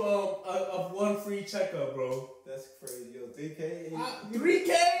get you a 1 free checkup, bro. That's crazy, yo. 3K,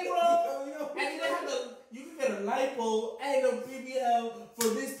 3K, bro. And then you can get a lipo and a BBL for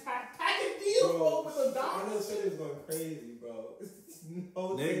this package deal, bro, with a doctor. I know shit is going crazy, bro.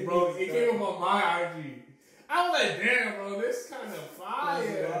 No Nick, bro, it came up on my IG. I was like, damn, bro, this kind of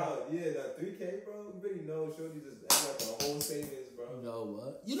fire. Wow. Yeah, that 3K, bro. You really know, Shorty just act like a whole savings, bro. You know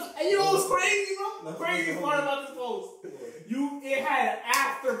what? You know what's crazy, bro? Crazy part about this post. It had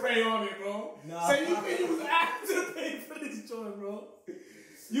Afterpay on it, bro. Nah. So you can use Afterpay for this joint, bro.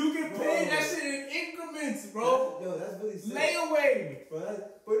 You can pay that shit in increments, bro. Yo, that's really sick. Layaway.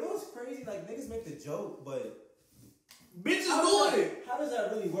 But you know what's crazy? Like, niggas make the joke, but bitches doing it. How does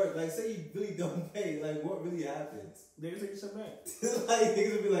that really work? Like, say you really don't pay, like, what really happens? Niggas take your shit back. Like,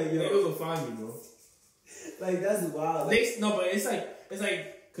 niggas will be like, yo. Niggas will find you, bro. Like, that's wild. Like, No, but it's like,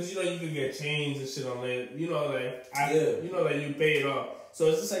 cause you can get chains and shit on it. You know you pay it off. So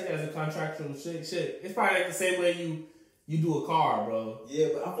it's just like as a contractual shit. It's probably like the same way you do a car, bro. Yeah,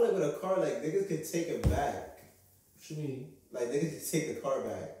 but I feel like with a car, like niggas can take it back. What you mean? Like niggas can take the car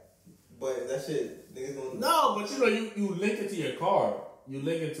back, but that shit niggas don't. No, but you link it to your car. You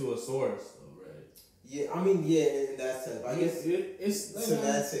link it to a source, right? Yeah, I mean, yeah, in that sense. I guess it's in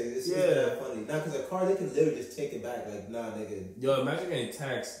that sense, it's not funny. Not because a car, they can literally just take it back. Like, nah, nigga. Yo, imagine getting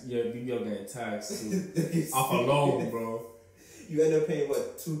taxed. Yeah, BBL getting taxed off a loan, bro. You end up paying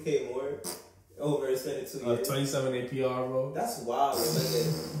what, 2K more over spending 2 years. 27 APR, bro. That's wild,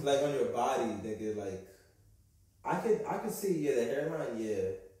 nigga. Like on your body, nigga. Like, I could see the hairline,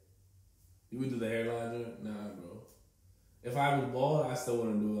 You would do the hairline joint? Nah, bro. If I was bald, I still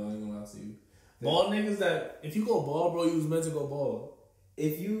wouldn't do it. I ain't gonna lie to you. Bald niggas that if you go bald, bro, you was meant to go bald.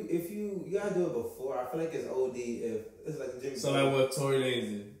 If you gotta do it before. I feel like it's OD if it's like Jimmy. So like what Tory Lanez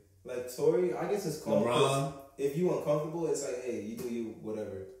did. Like Tory, I guess it's called. LeBron. If you uncomfortable, it's like, hey, you do you,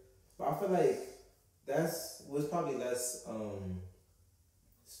 whatever. But I feel like was probably less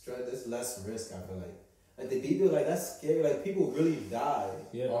stress. There's less risk. I feel like the BBL, like that's scary. Like people really die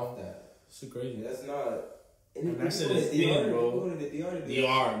off that. Shit crazy. Yeah, that's not. And that shit is thin, bro. Go to the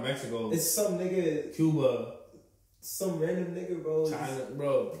DR, Mexico. It's some nigga. Cuba. Some random nigga, bro. China,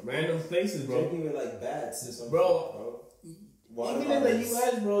 bro. Random places, bro. Drinking with like bats or something, bro. Even in the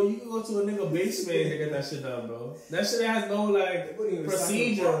US, bro, you can go to a nigga basement and get that shit done, bro. That shit has no like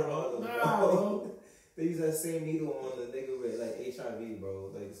procedure, bro. Nah, bro. They use that same needle on the nigga with like HIV,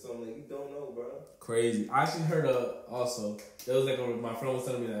 bro. Like something like you don't know, bro. Crazy. I actually heard also there was like my friend was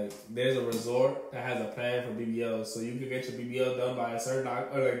telling me like there's a resort that has a plan for BBLs, so you can get your BBL done by a certain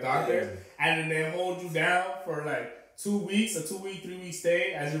doctor, and then they hold you down for like 2 weeks, a 3 week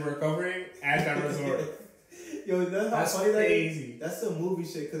stay as you're recovering at that resort. Yo, that's funny. Crazy. That's some movie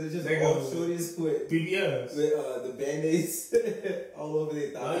shit because it's just all shorties with BBLs, with the band-aids all over their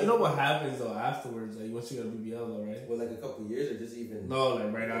thighs. You know what happens though afterwards? Like once you got a BBL though, right? Well, like a couple years or just even. No,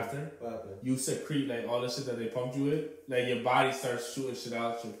 like right after. What happened? You secrete like all the shit that they pumped you with. Like your body starts shooting shit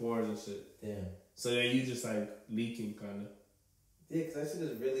out your pores and shit. Damn. So then you just like leaking kind of. Yeah, because that shit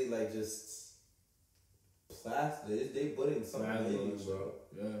is really like just plastic. They put in something in you, bro.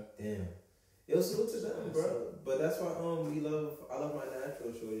 Yeah. Damn. Yo, salute to them, bro. But that's why I love my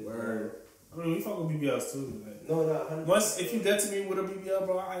natural shorties. Word. I mean, we fuck with BBLs too. Like, no. Once if you get to me with a BBL,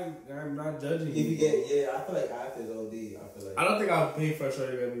 bro, I'm not judging you. If you get, I feel like after it's OD. I feel like I don't think I'll pay for a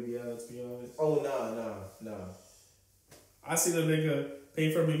shorty to get a BBL. To be honest. Oh no. I see the nigga pay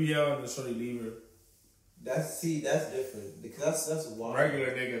for a BBL and the shorty leave her. That's different because that's wild. Regular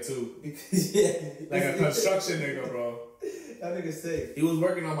nigga too. Because like a construction nigga, bro. That nigga sick. He was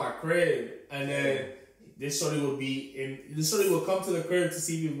working on my crib, and then this shorty would come to the crib to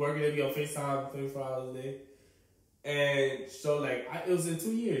see if he was working. They'd be on FaceTime 24 hours a day. And so, like, it was in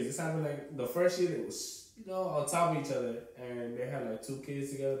 2 years. This happened, like, the first year, it was, on top of each other. And they had, like, 2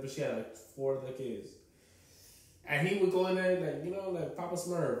 kids together, but she had, like, 4 other kids. And he would go in there, like, like Papa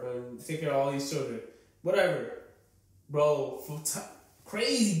Smurf and take care of all these children. Whatever. Bro,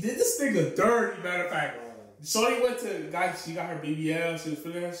 crazy. Did this nigga dirty, matter of fact. Shorty she got her BBL. She was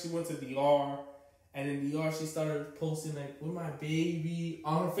feeling her. She went to DR, And in New York, she started posting like with my baby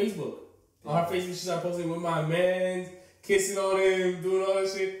on her Facebook. On her Facebook, she started posting with my man, kissing on him, doing all that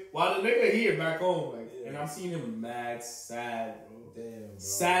shit. While the nigga here back home, like, and I'm seeing him mad sad, bro. Damn, bro.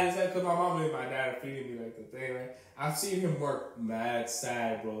 Sad as hell, cause my mom and my dad are feeding me like the thing, right? I've seen him work mad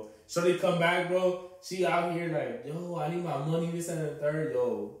sad, bro. Shorty come back, bro. She out here like, yo, I need my money, this and the third,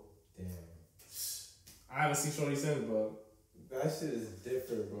 yo. Damn. I haven't seen Shorty since, bro. That shit is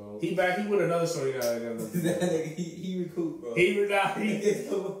different, bro. He with another Shorty now. That nigga, he recouped, bro.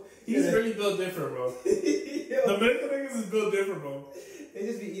 He's really built different, bro. Dominican niggas is built different, bro. They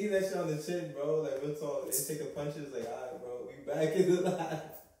just be eating that shit on the chin, bro. Like, real talk. They take the punches, like, alright, bro. We back in the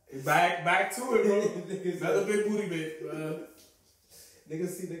life. Back to it, bro. Another big booty bit, bro.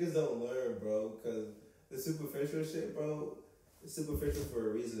 Niggas don't learn, bro. Because the superficial shit, bro, it's superficial for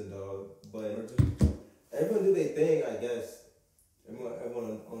a reason, dog. But everyone do their thing, I guess.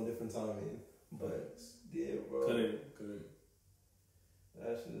 Everyone on different timing. But, yeah, bro. Couldn't.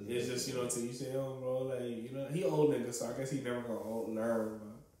 That shit is it's just, you know, till you say, oh, bro, like, you know, he old nigga, so I guess he never gonna learn,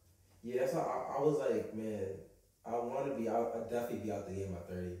 bro. Yeah, that's how I was like, man, I want to be out. I definitely be out the game by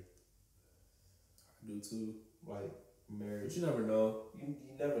 30. I do too. Like, married. But you never know. You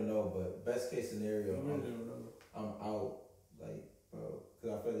never know, but best case scenario, You really never know. I'm out, like, bro,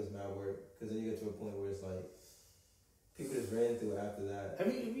 because I feel like it's mad work. Because then you get to a point where it's like, people just ran through it after that.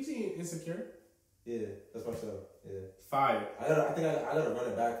 Have you seen Insecure? Yeah, that's my show. Yeah. Fire. I gotta run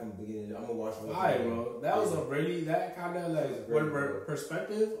it back from the beginning. I'm gonna watch it. Fire, bro. That was a really, that kind of like great,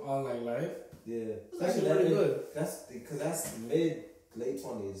 perspective on like life. Yeah. It's actually really good. That's because that's late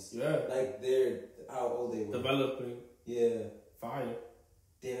 20s. Yeah. Like they're how old they were. Developing. Yeah. Fire.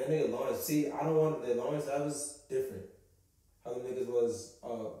 Damn, that nigga Lawrence. See, I don't want the Lawrence. That was different. How the niggas was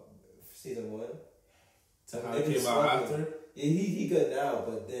season 1. To how he came out after. Yeah, he good now,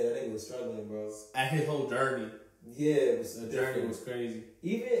 but damn, that nigga was struggling, bro. At his whole journey. Yeah, it was the journey was crazy.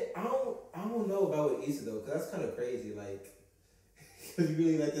 Even I don't know about with Issa though, cause that's kind of crazy. Like, cause you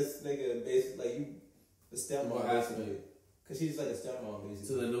really like this nigga, basically, like you, the stepmom basically, cause she's like a stepmom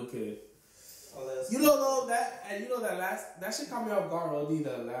basically to the new kid. Oh, you don't know that, and you know that shit caught me off guard. OD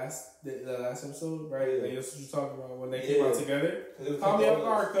the last episode, right? Yeah. Like that's what you're talking about when they came out together. Caught me off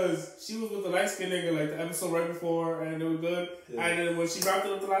guard because she was with the light skinned nigga like the episode right before, and it was good. Yeah. And then when she wrapped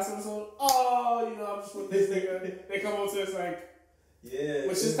it up the last episode, oh, you know, I'm just with this nigga. They come over to us like, yeah,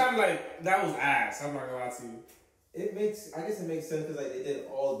 which is kind of like that was ass. I'm not gonna lie to you. I guess it makes sense because like they did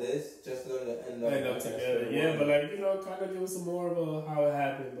all this just for them to end up together. Yeah, but like, you know, kind of give us some more of a how it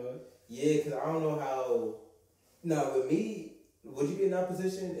happened, but. Yeah, because I don't know how. No, with me, would you be in that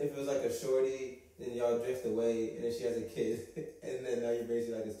position if it was like a shorty and y'all drift away and then she has a kid and then now you're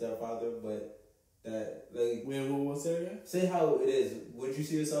basically like a stepfather, but that, like. Wait, what's that again? Say how it is. Would you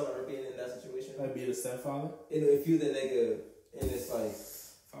see yourself ever being in that situation? Like being a stepfather? If you the nigga and it's like.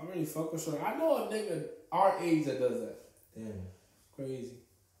 If I really fuck with shorty. I know a nigga our age that does that. Damn. Crazy.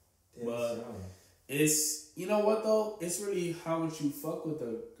 Damn, but. It's, you know what though? It's really how much you fuck with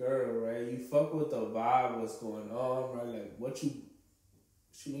the girl, right? You fuck with the vibe, what's going on, right? Like what you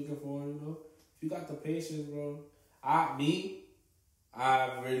looking for, you know? If you got the patience, bro. I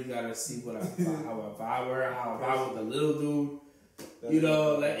really gotta see how I vibe her, how I vibe with the little dude. You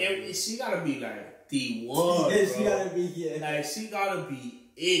know, like she gotta be like the one. Yeah, bro. She gotta be like she gotta be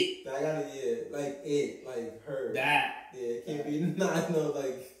it. I gotta like it, like her. That. Yeah, it can't be no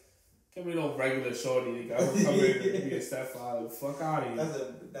like. Can't be no regular shorty. I'm gonna come in and be a stepfather. Fuck out of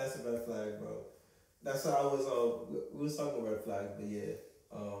here. That's a red flag, bro. That's how I was. We was talking about red flag, but yeah,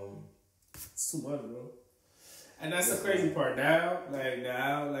 it's too much, bro. And that's the crazy part. Now,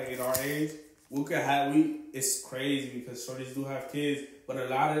 like in our age, it's crazy because shorties do have kids, but a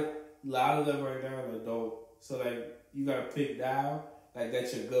lot of them right now are adult. So like you gotta pick down, like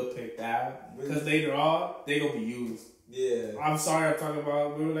that's your good pick down because later on they gonna be used. Yeah. I'm sorry I'm talking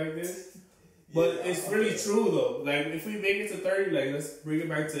about women like this. But yeah, it's really true though. Like if we make it to 30, like let's bring it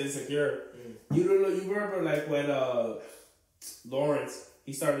back to Insecure. You remember like when Lawrence,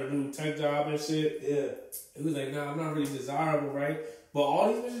 he started a new tech job and shit? Yeah. He was like, nah, I'm not really desirable, right? But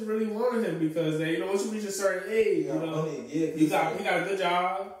all these bitches really wanted him because they, you know, once you reach a certain age, you know, money. Yeah, you got a good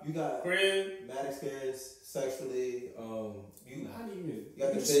job, you got crib, bad experience sexually, you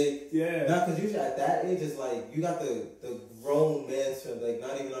got the fake. Yeah. Not because usually at that age, it's like, you got the grown man strength, like,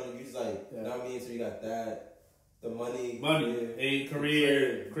 not even on the, you just like, you know what I mean? So you got that, the money, a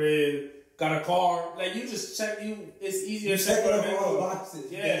career, crib, got a car. Like, you just check, it's easier to check all boxes.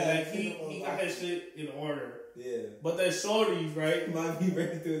 Yeah, like, he got his shit in order. Yeah. But the shorties, right? Might be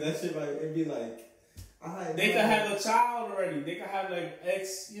breaking through that shit, like, it'd be like, They could have a child already. They could have like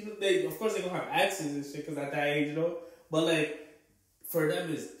ex. You know, they of course they gonna have exes and shit because at that age, you know. But like for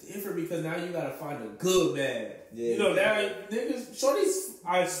them it's different because now you gotta find a good man. Yeah, you know now niggas, shorties.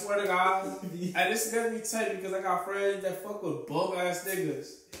 I swear to God, and this is gonna be tight because I got friends that fuck with bum ass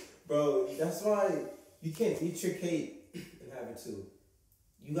niggas. Bro, that's why you can't intricate and have it too.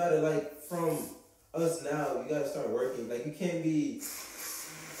 You gotta like from us now. You gotta start working. Like you can't be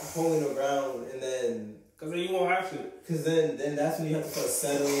holding around and then. Cause then you won't have shit. Cause then that's when you have to start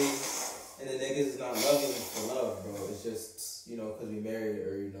settling, and the niggas is not loving for love, bro. It's just cause we married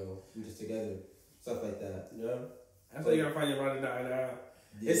or we just together, stuff like that. Yeah, that's why you gotta find your right now.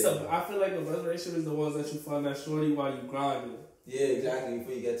 Yeah. I feel like the best relationship is the ones that you find that shorty while you grinding. Yeah, exactly.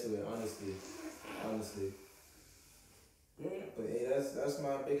 Before you get to it, honestly. Yeah. But hey, that's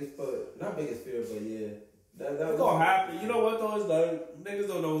my biggest, not biggest fear, but yeah. That gonna happen. You know what though? It's like niggas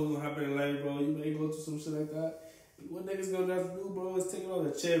don't know what's gonna happen in life, bro. You may go through some shit like that. What niggas gonna have to do, bro, is take it on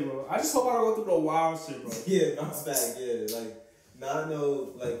the chin, bro. I just hope I don't go through no wild shit, bro. Yeah, bounce back. Yeah, like not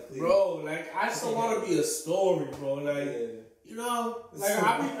no like. Please. Bro, like I just don't want to be a story, bro. Like you know, like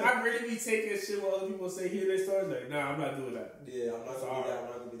I really be taking shit what other people say hear their stories. Like, nah, I'm not doing that. Yeah, I'm not gonna do that. I'm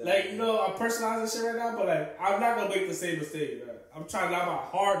not gonna do that. Like I'm personalizing shit right now, but like I'm not gonna make the same mistake. Like, I'm trying not my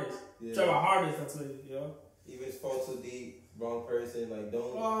hardest. Yeah. Try my hardest. That's what Even if it's fall too deep, wrong person, like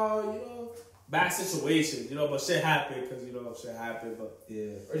don't. Bad situation, but shit happened because shit happened, but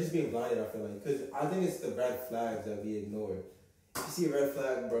yeah, or just being blinded. I feel like because I think it's the red flags that we ignore. If you see a red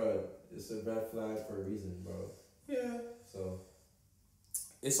flag, bro, it's a red flag for a reason, bro. Yeah. So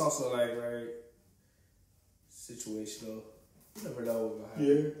it's also like situational. You never know what's gonna happen.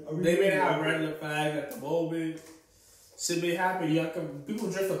 Yeah, they may have red flag at the moment. Shit may happen.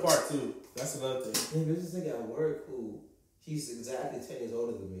 People drift apart too. That's another thing. Yeah, there's this nigga at work who he's exactly 10 years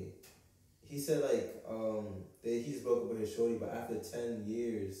older than me. He said that he's broke up with his shorty, but after 10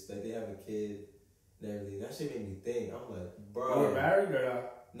 years, like they have a kid and everything. That shit made me think. I'm like, bro. You were married or not?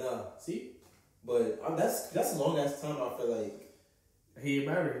 Nah. See? But that's a long ass time. I feel like he ain't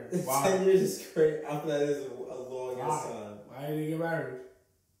married. Wow. 10 years is crazy. I feel like it's a long ass time. Why didn't he get married?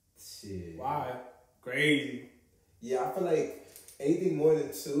 Shit. Why? Crazy. Yeah, I feel like anything more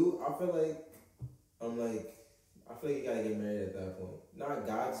than 2, I feel like you gotta get married at that point. Not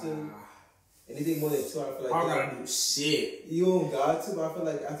got to. Anything more than 2, I feel like I gotta do shit. You don't got to, but I feel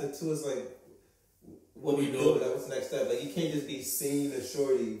like after 2, it's like what we do. Like what's the next step? Like you can't just be seeing a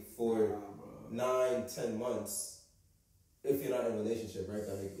shorty for 9-10 months if you're not in a relationship, right?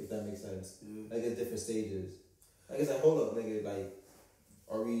 If that makes sense. Yeah. Like it's different stages. Like it's like, hold up, nigga. Like,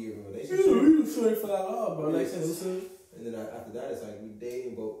 are we in a relationship? Yeah, we shorty for that up, bro. Like exclusive. And then after that, it's like we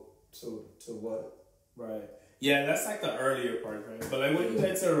dating, but to what? Right. Yeah, that's like the earlier part, right? But like when you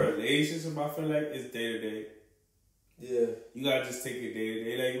get to a relationship, I feel like it's day to day. Yeah. You gotta just take it day to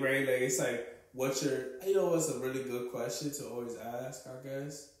day. Like, right? Like, it's like, what's a really good question to always ask, I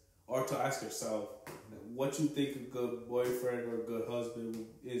guess? Or to ask yourself. What you think a good boyfriend or a good husband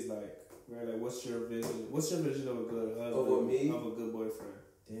is like, right? Like, what's your vision? What's your vision of a good husband? Of me? Of a good boyfriend?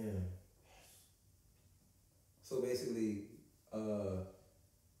 Damn. So basically,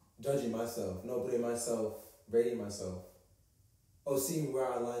 judging myself, putting myself, rating myself. Seeing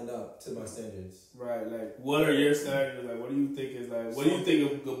where I lined up to my standards. Right, like, what are your standards? Like, what do you think is like, what do you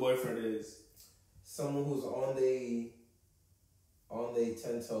think a good boyfriend is? Someone who's on they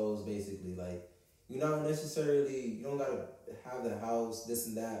 10 toes, basically. Like, you're not necessarily, you don't gotta have the house, this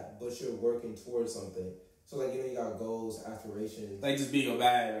and that, but you're working towards something. So, like, you got goals, aspirations. Like, just being a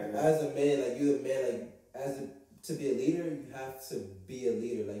man. Like, as a man, like, you're the man, like, to be a leader, you have to be a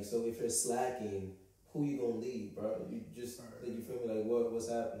leader. Like, so if you're slacking, who you gonna lead, bro? You just, like, you feel me? Like, what's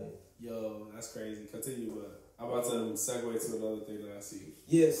happening? Yo, that's crazy. Continue, but I'm about to segue to another thing that I see.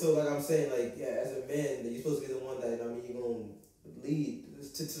 Yeah, so, like I'm saying, like, yeah, as a man, you're supposed to be the one that, you're gonna lead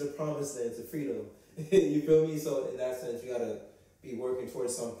to the promised land, to freedom. You feel me? So, in that sense, you gotta be working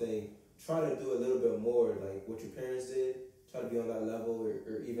towards something. Try to do a little bit more, like what your parents did. Try to be on that level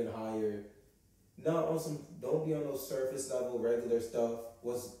or even higher. Don't be on those surface level, regular stuff.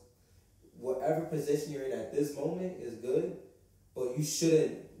 Whatever position you're in at this moment is good, but you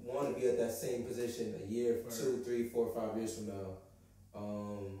shouldn't want to be at that same position a year, 2, 3, 4, 5 years from now.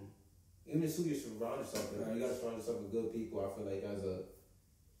 Even just who you surround yourself with. You gotta surround yourself with good people. I feel like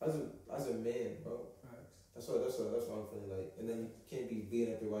as a man, bro. That's what I'm feeling like. And then you can't be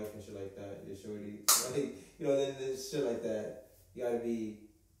beating up your wife and shit like that. Your shorty, like, then there's shit like that. You gotta be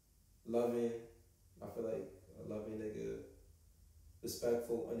loving. I feel like a loving nigga,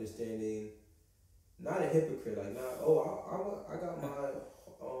 respectful, understanding, not a hypocrite. Like, I got my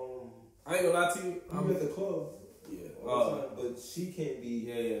I ain't gonna lie to you. I'm at the club. Yeah. All the time, but she can't be.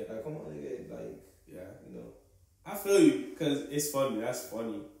 Yeah. Like, come on, nigga. Like, yeah. You know. I feel you, because it's funny. That's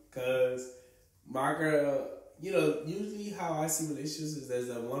funny. Because my girl, you know, usually how I see relationships is there's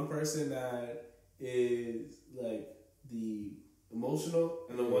that one person that is like the emotional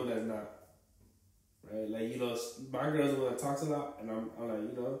and the one that's not. Right? Like, you know, my girl's the one that talks a lot, and I'm like,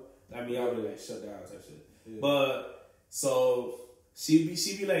 you know, I mean, I'll be like, shut down type shit. Yeah. But, so, she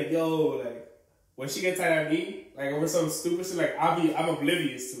be like, yo, like, when she gets tired of me, like, over some stupid shit, like, I'm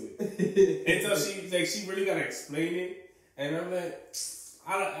oblivious to it. Until she really gotta explain it, and I'm like,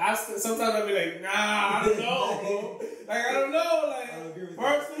 sometimes I'll be like, nah, I don't know, bro. Like, I don't know, like,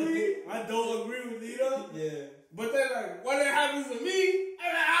 personally, I don't agree with Nita. Yeah. But then, like, when it happens to me,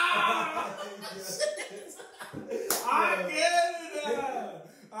 I'm like, ah!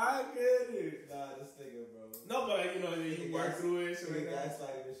 I get it. Nah, this nigga, bro. No, but like, you know, you work through it. Shit like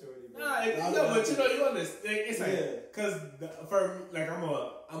gaslighting the shorty, bro. Nah, but you know, you understand. It's like, cause for like, I'm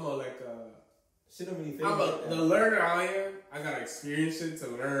like shit don't really the learner I am. I gotta experience it to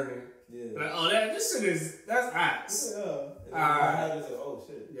learn it. Yeah. Like, oh, this shit that's ass. Oh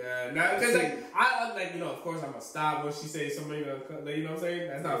shit. Yeah, now because like I like, you know, of course I'm gonna stop when she says something, you know what I'm saying?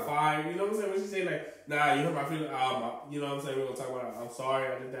 That's not fine. You know what I'm saying? When she say like, nah, you hurt my feelings. You know what I'm saying? We're gonna talk about it. I'm sorry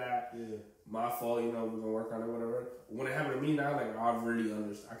I did that. Yeah. My fault. You know, we're gonna work on it, whatever. When it happened to me now, like I can really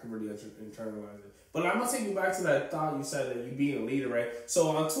internalize it. But I'm gonna take you back to that thought you said that you being a leader, right? So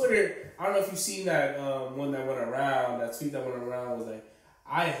on Twitter, I don't know if you've seen that one that went around. That tweet that went around was like,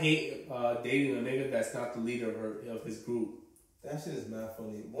 I hate dating a nigga that's not the leader of his group. That shit is mad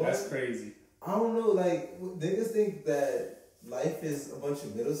funny. That's crazy. I don't know, like, niggas think that life is a bunch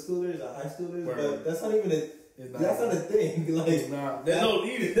of middle schoolers or high schoolers, but that's not even that's not a thing. Like, it's not. There's no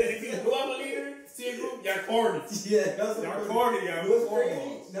leader. If you love a leader, see a group, y'all corny. Yeah, that's y'all corny. Y'all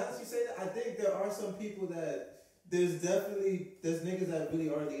corny. Now that you say that, I think there are some people that there's niggas that really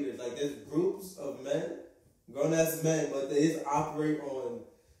are leaders. Like, there's groups of men, grown ass men, but they just operate on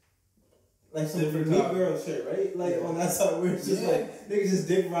like some mean girl shit, right? Like on that side where it's just like niggas just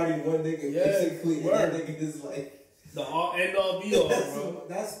dick riding one nigga basically, and that nigga is like the end all be all, bro.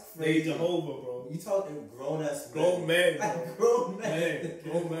 That's crazy. They Jehovah, bro. You talking grown ass grown men, like grown men.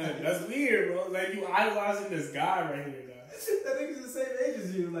 Grown man. That's weird, bro. Like you idolizing this guy right here, guy. That nigga's the same age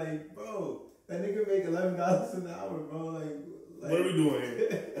as you, like, bro. That nigga make $11 an hour, bro. Like what are we doing here?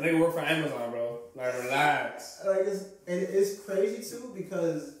 That nigga work for Amazon, bro. Like, relax. Like it's crazy too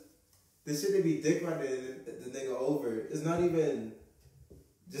because the shit they be dick riding the nigga over. It's not even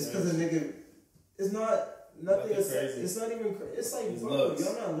just because the nigga. It's not nothing. It's not even. It's like, bro,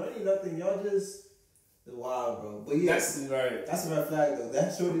 y'all not learning nothing. Y'all just. Wow, bro. But yeah, that's right. That's a red flag though.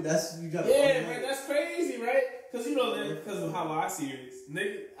 That's shorty. You gotta. Yeah, man. That's crazy, right? Because you know, because of how I see it,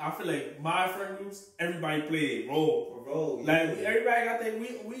 nigga. I feel like my friend groups, everybody play a role. Like everybody got that.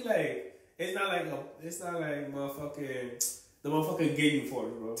 We like. It's not like motherfucking. The motherfucking gay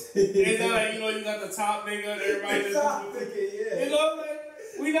uniforms, bro. It's not like, you know, you got the top nigga and everybody the top nigga, yeah. You know, like,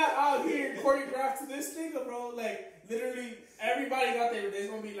 we not out here choreographed to this nigga, bro. Like, literally, everybody got there's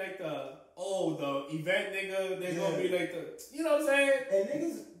gonna be like the event nigga. There's gonna be like you know what I'm saying? And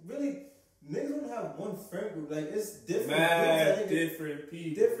niggas don't have one friend group. Like, it's different. Different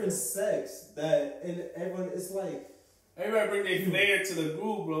people. Different sex and everyone, it's like, everybody bring their flair to the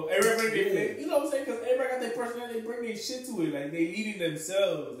group, bro. Everybody bring their flair. You know what I'm saying? Because everybody got their personality. They bring their shit to it. Like, they leading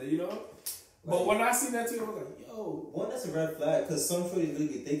themselves, you know? But when I seen that too, I was like, yo. One, that's a red flag. Because some shorties really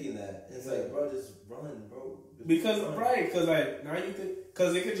be thinking that. It's like, bro, just run, bro. Because, like, now you think.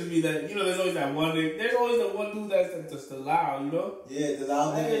 Because it could just be that, you know, there's always that one dude. There's always the one dude that's just the loud, you know? Yeah, the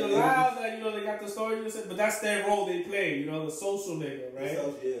loud nigga. The loud that, you know, they got the story, you know, but that's their role they play, you know, the social nigga,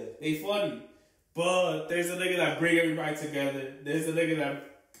 right? They funny. But there's a nigga that bring everybody together. There's a nigga that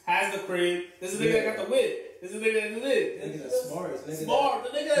has the crib. There's a nigga that got the whip. There's a nigga that's lit. The nigga that's smart. The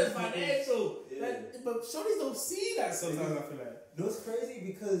nigga that's financial. But shorties don't see that sometimes, I feel like. No, it's crazy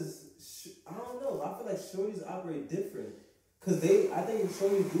because, I don't know, I feel like shorties operate different. Because I think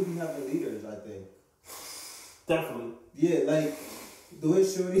shorties do be having leaders, I think. Definitely. Yeah, like, the way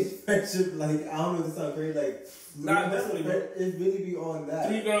shorties friendship, like, I don't know if this sounds crazy, like, not definitely, bro. It really be on that.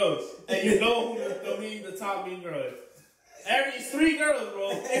 3 girls. And you know who the top mean girl is. It's 3 girls, bro.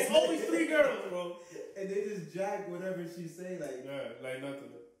 It's always 3 girls, bro. And they just jack whatever she say, like. Yeah, like nothing.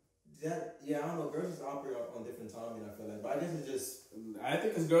 Yeah, I don't know. Girls just operate on different timing, I feel like. But I guess it's just. I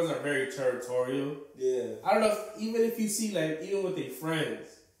think because girls are very territorial. Yeah. I don't know even if you see, like, even with their friends,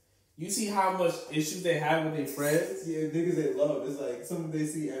 you see how much issues they have with their friends. Yeah, niggas they love. It's like something they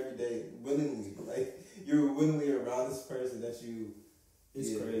see every day, willingly. Like, you're willingly around this person that you.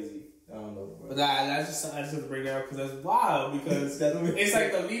 It's crazy. I don't know, bro. But I just have to bring that up because that's wild. Because it's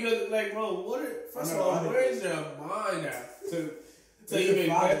like the leader, like, bro, first of all, where is your mind at to even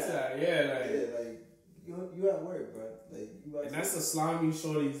get to that? Yeah, like you at work, bro. Like you. And that's the slimy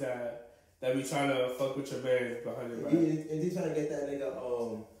shorties that be trying to fuck with your man behind your back. And they trying to get that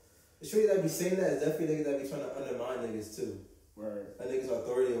nigga. The shorties that be saying that is definitely niggas that be trying to undermine niggas too. Word. That nigga's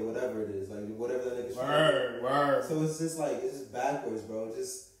authority or whatever it is, like whatever that nigga's. Word. So it's just like it's just backwards, bro.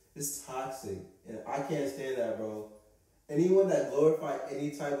 It's toxic, and I can't stand that, bro. Anyone that glorify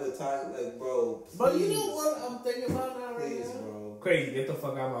any type of toxic, like, bro. Please, but you know what I'm thinking about now, right now? Bro. Crazy, get the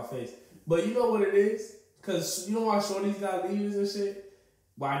fuck out of my face. But you know what it is? Cause you know why shorties got leaders and shit?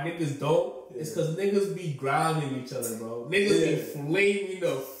 Why niggas don't? Yeah. It's cause niggas be grounding each other, bro. Niggas be flaming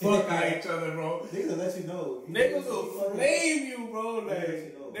the fuck out of each other, bro. Niggas will let you know. Niggas will flame you, bro.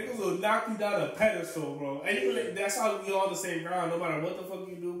 Like, niggas will knock you down a pedestal, bro. And you like, that's how we all on the same ground, no matter what the fuck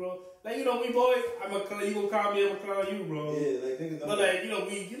you do, bro. Like, you know, we boys, you gonna call me, I'm gonna call you, bro. Yeah, like niggas don't. But like, we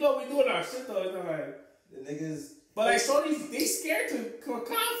doing our shit though. It's not like the niggas. But like, shorties, they scared to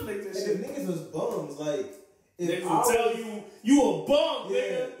conflict and shit. And if niggas was bums, like. Niggas will tell you a bum,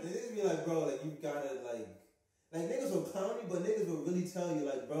 nigga. Niggas be like, bro, like, you gotta, like niggas will clown you, but niggas will really tell you,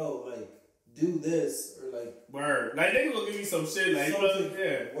 like, bro, like, do this, or like. Word. Like, niggas will give you some shit, like,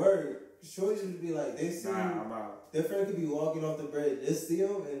 yeah. Word. Shorties would be like, they see I'm out. Their friend could be walking off the bridge, they see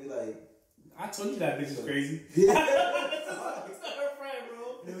him, and be like. I told you that bitch is crazy. Yeah. It's not her friend,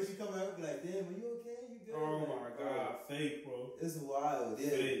 bro. And then when she come out, be like, damn, are you okay? You good? Oh my god, fake, bro. It's wild, yeah.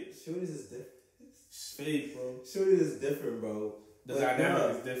 Fake. Shorties is different. Fake, bro. Shorty is different, bro. The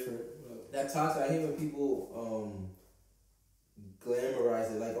dynamic is different. That toxic, I hate when people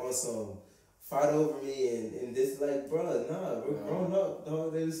glamorize it, like on some fight over me and this, like, bro, nah, we're grown up,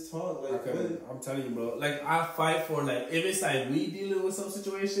 dog. They just talk, like, I'm telling you, bro. Like, I fight for, like, if it's like we dealing with some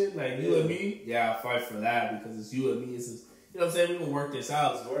situation, like you and me, I fight for that because it's you and me. It's just, you know what I'm saying? We can work this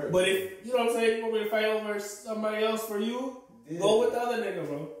out. But if, you know what I'm saying, you want me to fight over somebody else for you, go with the other nigga,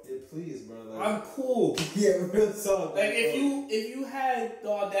 bro. Yeah, please, bro. Like, I'm cool. Yeah, real talk. Like, if you had the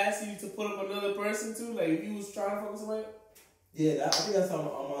audacity to put up another person too, like if you was trying to fuck with somebody. Yeah, I think that's how I'm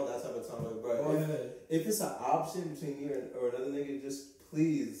on that type of time, like, bro. If it's an option between you or another nigga, just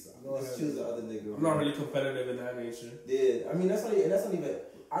please, just choose the other nigga. I'm not really competitive in that nature. Yeah, I mean that's not even.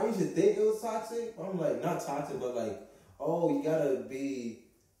 I used to think it was toxic. I'm like, not toxic, but like, oh, you gotta be,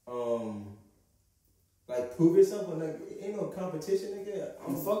 like, prove yourself, but like, ain't no competition, nigga.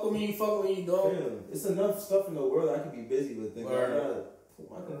 You fuck with me, you fuck with me, dog. Yeah, it's enough stuff in the world I could be busy with, nigga. I'm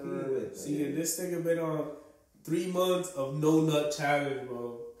not competing with. See, this nigga been on 3 months of no nut challenge,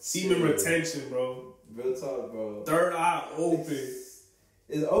 bro. Semen retention, bro. Real talk, bro. Third eye open.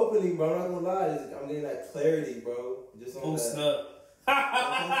 It's opening, bro. I'm not gonna lie. I'm getting that clarity, bro. Just on post that. nut.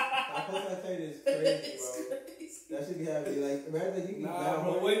 I post that clarity is crazy, bro. That should be happening. Like, imagine you nah,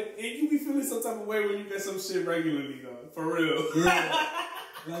 bro. You be feeling some type of way when you get some shit regularly, though. For real. Yeah.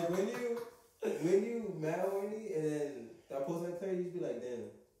 Like, when you mad horny and then I post that clarity, you be like, damn.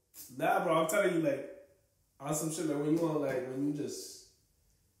 Nah, bro. I'm telling you, like, on some shit, like, when you want, like, when you just,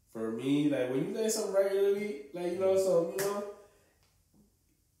 for me, like, when you get something regularly, like, you know, so,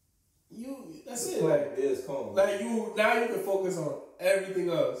 that's it. Like, it's calm. Like, now you can focus on everything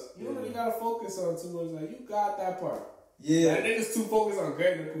else. You don't really gotta focus on too much. Like, you got that part. Yeah. Like, niggas too focused on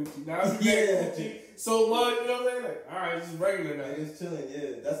getting the coochie. Now you get the coochie so much, you know what I'm saying? Like, alright, it's just regular now. Like, it's chilling, yeah.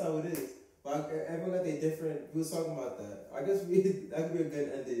 That's how it is. But everyone got their different. We was talking about that. I guess that could be a good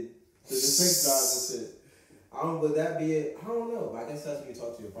ending to the sex drives and shit. Would that be it? I don't know. But I guess that's when you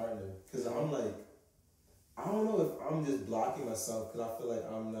talk to your partner. Because I'm like, I don't know if I'm just blocking myself because I feel like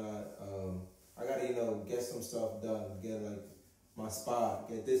I'm not, I gotta, get some stuff done, get like my spot,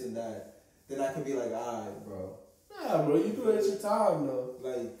 get this and that. Then I can be like, alright, bro. Nah, bro, you do it at your time, though.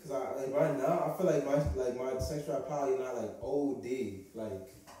 Like, cause right now, I feel like my sexual probably not like OD. Like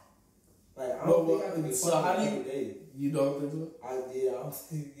I don't think I could be so how do every day. You don't think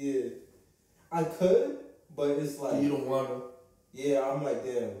so? Yeah. I could, but it's like you don't wanna. Yeah, I'm like,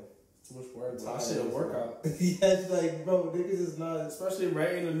 damn. Too much work. I should have work out. Yeah, it's like, bro, niggas is not. Especially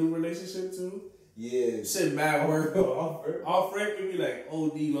right in a new relationship too. Yeah. Shit, mad work, bro. Off rip can be like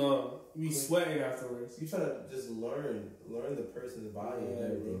OD long. You be sweating afterwards. You try to just learn the person's body and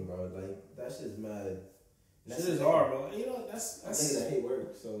everything, bro. Like, that shit's mad. Shit is hard, bro. You know, that's niggas that hate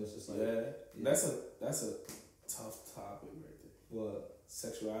work, so it's just like that's a tough topic right there. What?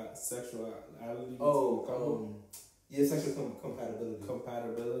 Sexuality. Yeah, sexual compatibility.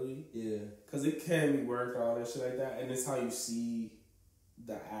 Compatibility. Yeah, because it can be worked on and shit like that, and it's how you see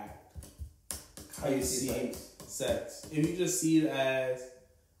the act, how you see sex. If you just see it as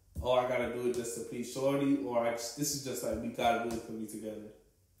oh, I gotta do it just to please shorty, or this is just like we gotta do it because we together.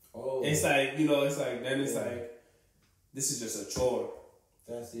 Oh, it's like it's like then it's like this is just a chore.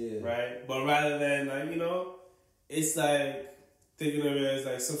 That's it, right? But rather than like it's like thinking of it as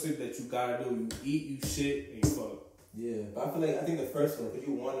like something that you gotta do. You eat, you shit, and you fuck. Yeah, but I think the first one, because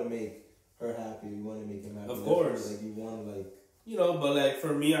you want to make her happy, you want to make him happy. Of course, like you want to like but like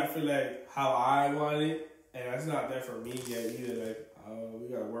for me, I feel like how I want it, and that's not there for me yet either. Like, we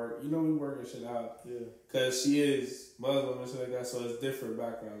gotta work. We working shit out. Yeah, because she is Muslim and shit like that, so it's different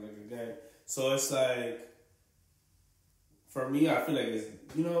background. Like again, so it's like. For me, I feel like it's,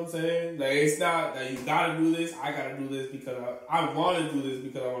 you know what I'm saying? Like, it's not that you gotta do this, I gotta do this because I want to do this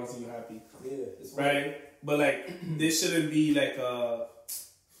because I want to see you happy. Yeah. It's right? But, like, this shouldn't be like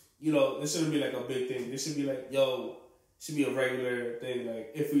this shouldn't be like a big thing. This should be like, it should be a regular thing.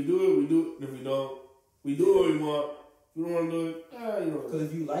 Like, if we do it, we do it. If we don't, we do what we want. If we don't want to do it, Because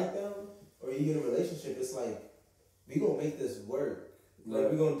if you like them or you in a relationship, it's like, we gonna make this work. Like,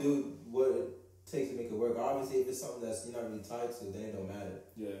 we gonna do what it takes to make it work. Obviously, if it's something that's you're not really tied to, then it don't matter.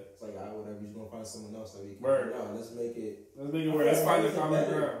 Yeah. It's like, whatever, you're just gonna find someone else that we can work. No, let's make it work. Let's find the common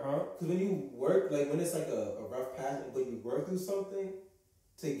ground, huh? Because when you work, like, when it's like a rough patch, but you work through something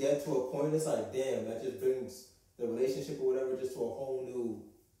to get to a point, it's like, damn, that just brings the relationship or whatever just to a whole new,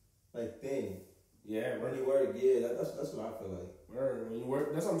 like, thing. Yeah, when you work, that's what I feel like. When you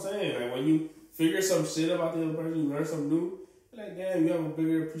work, that's what I'm saying. Like, when you figure some shit about the other person, you learn something new, you're like, damn, you have a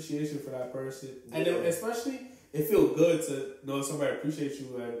bigger appreciation for that person. Yeah. And then, especially, it feels good to know somebody appreciates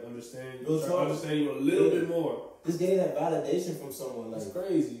you and understand you a little bit more. Just getting that validation from someone, like, it's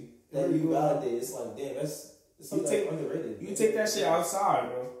crazy. That you validate, it's like, damn, it's something underrated. You take that shit outside,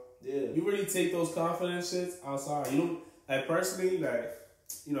 bro. Yeah. You really take those confidence shits outside. You don't, like, personally, like,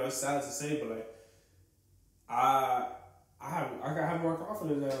 it's sad to say, but, like, I have more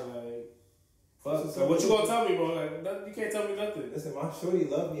confidence now, like, fuck. So what you gonna tell me, bro? Like, you can't tell me nothing. Listen, my shorty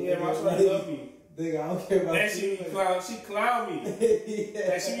love me. Yeah, my shorty love me. Nigga, I don't care about that you. She clown me. Yeah.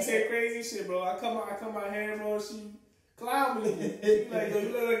 Like, she be saying crazy shit, bro. I come my hand, bro. She clown me. She like, yo, you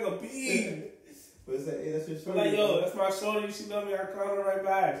look like a bee. But it's like, hey, that's your shorty. Like, yo, that's my shorty. She love me. I clown her right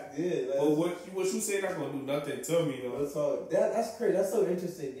back. Yeah. Like, but what you say not gonna do nothing to me, though. That's crazy. That's so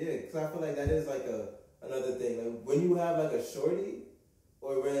interesting. Yeah, because I feel like that is like another thing. Like, when you have like a shorty,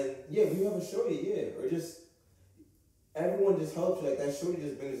 or when when you have a shorty, or just everyone just helps you. Like, that shorty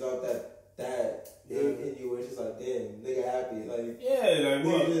just brings out that in you, where it's just like, damn, nigga happy, like,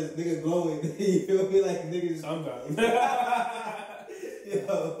 nigga glowing. You feel me? Like, nigga just sometimes.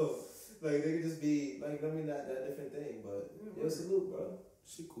 Yo, like, nigga just be like, that different thing. But salute, bro.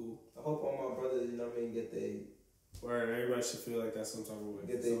 She cool. I hope all my brothers, get they. Word, everybody should feel like that some type of way.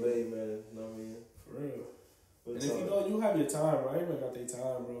 Get they way, man. You know what I mean? For real. But and if you don't, you have your time, bro. Everybody got their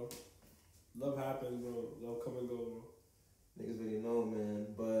time, bro. Love happens, bro. Love come and go, bro. Niggas really know, man.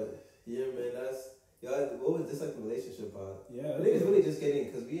 But yeah, man, what was this like the relationship part? Yeah, niggas really just getting,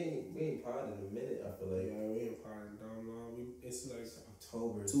 because we ain't potted in a minute, I feel like. Yeah, we ain't potted down long. It's like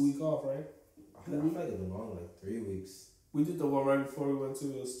October. 2 weeks off, right? I feel like it's been long, like 3 weeks. We did the one right before we went to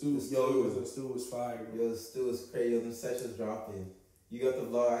the stew. The stew was fire, bro. Yo, the stew was crazy. Yo, them sessions dropping. You got the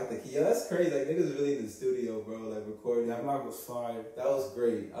vlog. I think, that's crazy. Like, niggas really in the studio, bro, like, recording. That vlog was fire. That was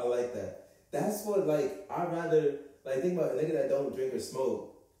great. I like that. That's what, like, I'd rather, like, think about a nigga that don't drink or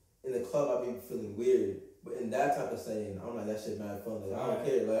smoke. In the club, I be feeling weird. But in that type of setting, I'm like, that shit mad fun. Like, I don't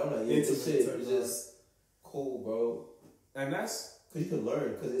care. Like, I'm like, this shit is just cool, bro. And that's... Because you can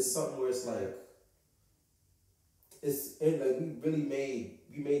learn. Because it's something where it's like... like, we really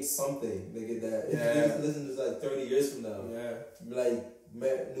made something, nigga, that if you listen to like 30 years from now, like,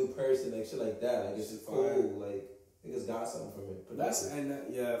 met new person, like, shit like that, like, it's just cool, like, niggas got something from it. But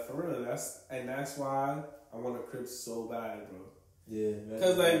for real, that's why I want a crib so bad, bro. Yeah.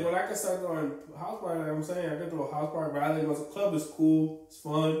 Because, like, when I can start doing house party, like I'm saying, I can do a house party, rather than go to the club, is cool, it's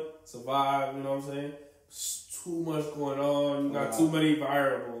fun, it's a vibe, you know what I'm saying? It's too much going on, you got too many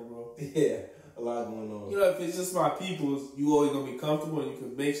variables, bro. Yeah. A lot going on. If it's just my people's, you always gonna be comfortable and you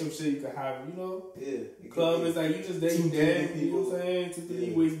can make some shit, you can have, Yeah. Club is like, you just there, you dance, you know what I'm saying? 2,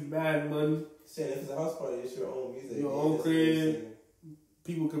 3 waste bad money. Shit, if it's a house party, it's your own music. Your own crib.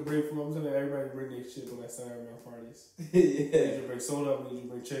 People can bring from, I'm telling everybody bring their shit when I start at my parties. Yeah. You can bring soda, you can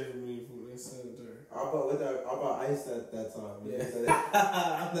bring chairs with me from this center. I bought ice at that time.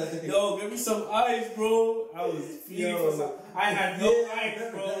 Yeah. Yo, give me some ice, bro. I was feeding for some. I had no ice,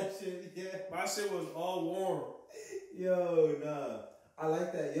 bro. My shit was all warm. Yo, nah. I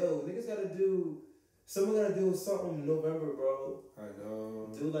like that. Yo, niggas someone gotta do something in November, bro. I know.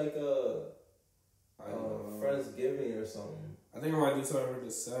 Do like Friendsgiving or something. I think I might do something for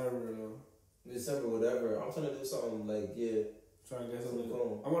December though. December, whatever. I'm trying to do something like, trying to get something.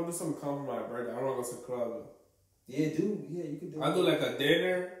 I want to do something calm for my birthday. I don't want to go to the club though. Yeah, you could do. I'll do like a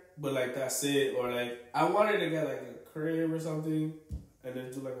dinner, but like that's it. Or like I wanted to get like a crib or something, and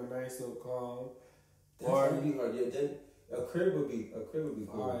then do like a nice little calm. That's gonna be hard. Yeah, then a crib would be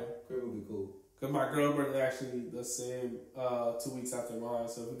cool. Right. Crib would be cool. Cause my girl's birthday actually the same 2 weeks after mine,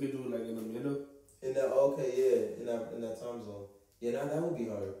 so if we could do it like in the middle. In that in that time zone. Yeah, that would be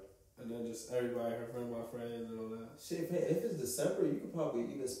hard. And then just everybody, her friend, my friends, and all that. Shit, man, if it's December, you could probably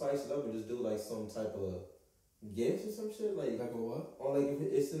even spice it up and just do like some type of gifts or some shit like a what? Or like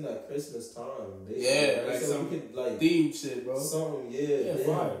if it's in like Christmas time. Yeah, like so some could like theme shit, bro. Something, yeah,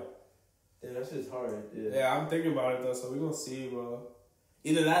 fire. Yeah, that shit's hard. Yeah, I'm thinking about it though, so we gonna see, bro.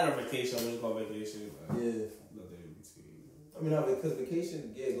 Either that or vacation. I'm just going vacation. Yeah. Nothing in between. I mean, because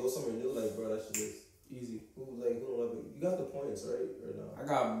vacation, go somewhere new, like, bro, that shit is easy. Who don't love it? You got the points, right? Or no? I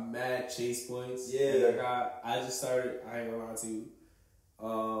got mad chase points. Yeah. I just started, I ain't gonna lie to you.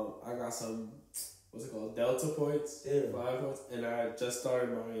 I got some, what's it called? Delta points. Yeah. 5 points. And I just started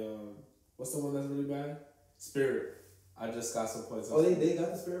my, what's the one that's really bad? Spirit. I just got some points. Oh, they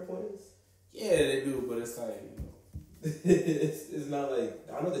got the Spirit points? Yeah, they do, but it's like, it's not like,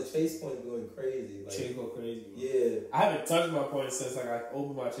 I know the chase points going crazy. Like, chase go crazy. Bro. Yeah. I haven't touched my points since like I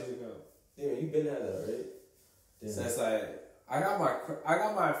opened my chase account. Yeah, you been at that, right? Damn. Since like I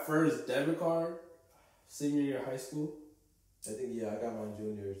got my first debit card senior year of high school. I think I got my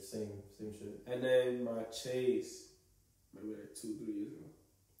junior, same shit. And then my chase maybe like 2-3 years ago.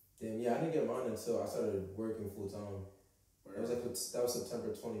 Damn, yeah, I didn't get mine until I started working full time. That was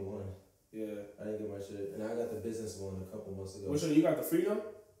September 21. Yeah, I didn't get my shit, and I got the business one a couple months ago. Which one you got? The Freedom?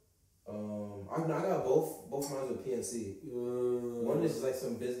 I got both mine with PNC. One is like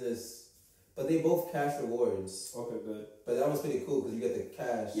some business, but they both cash rewards. Okay, good. But that one's pretty cool because you get the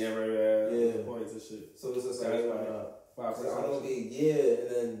cash. Yeah, right. Yeah, points and shit. So it's just like why not? 5%. I don't be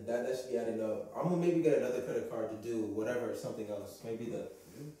and then that should be adding up. I'm gonna maybe get another credit card to do whatever, something else. Maybe the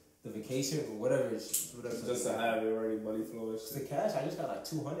vacation or whatever. Just to have it already money flowing. The cash, I just got like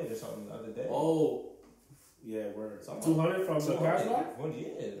 200 or something the other day. Oh, yeah, word. 200 from the cash card?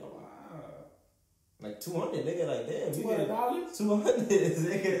 Yeah. Wow. Like 200, nigga. Like damn, $200. 200,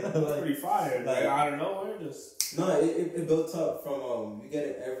 nigga. That's like, pretty fire. Like out of nowhere, just no. It built up from you get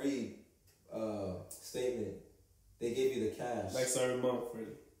it every statement. They give you the cash. Like so every month,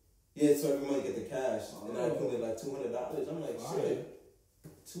 really. Yeah, so every month you get the cash, and I put in like $200. I'm like shit.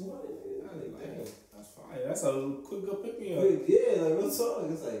 200, damn. That's fire. That's a quick good pick me up. Yeah, like real talk.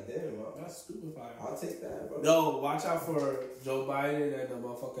 It's like damn, bro. That's stupid fire. I'll take that, bro. No, watch out for Joe Biden and the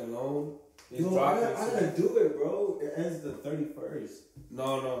motherfucking loan. Yo, I gotta do it, bro. It ends the 31st.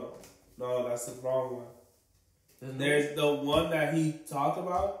 No, that's the wrong one. There's the one that he talked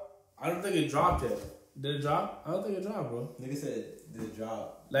about. I don't think it dropped yet. Did it drop? I don't think it dropped, bro. Nigga said did it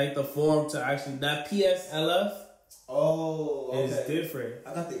drop? Like the form to actually that PSLF. Oh, okay. It's different.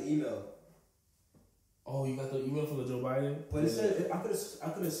 I got the email. Oh, you got the email from the Joe Biden? But it said I could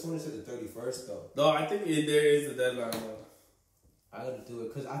have sworn it said the 31st though. No, I think there is a deadline. I gotta do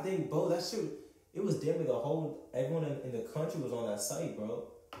it because I think, bro, that shit. It was damn near everyone in the country was on that site, bro.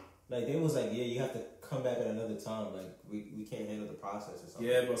 Like they was like, yeah, you have to come back at another time. Like we can't handle the process or something.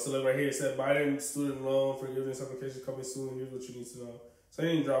 Yeah, bro. So look right here. It said Biden student loan forgiveness application coming soon. Here's what you need to know. So it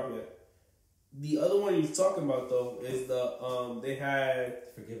didn't drop yet. The other one you're talking about though is the they had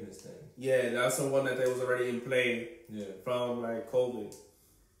forgiveness thing. Yeah, that's the one that they was already in play. Yeah. From like COVID.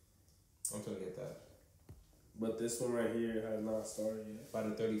 I'm trying to get that. But this one right here has not started yet. By the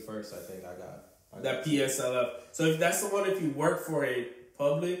 31st, I think I got that PSLF. So if that's the one, if you work for a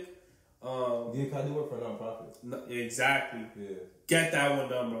public, yeah, I do work for a nonprofit. Exactly. Yeah. Get that one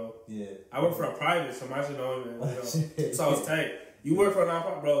done, bro. Yeah. I work for a private, so I should know, man. So I was tight. You work for a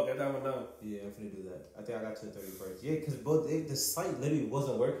nonprofit, bro. Get that one done. Yeah, I'm finna do that. I think I got to the 31st. Yeah, because the site literally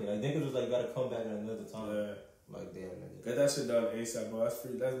wasn't working. Like, niggas was like, gotta come back at another time. Yeah. Like, damn, nigga. Get that shit done ASAP, bro. That's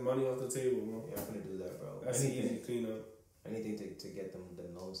free. That's money off the table, bro. Yeah, I'm finna do that, bro. That's easy clean up. Anything to get them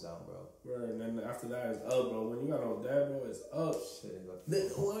loans out, bro. Right, and then after that, it's up, bro. When you got no debt, bro, it's up. Shit,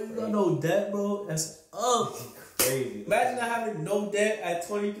 when you got no debt, bro, that's up. Crazy. Imagine not having no debt at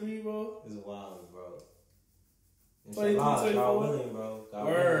 23, bro. It's wild, bro. 23, God willing, bro. God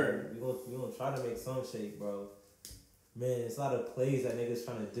Word. willing. We gonna try to make some shape, bro. Man, it's a lot of plays that niggas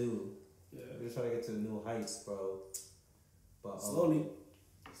trying to do. Yeah. We're just trying to get to new heights, bro. But slowly,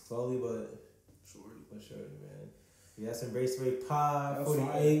 but surely, man. Yeah, that's Embrace Rate Pod, 48,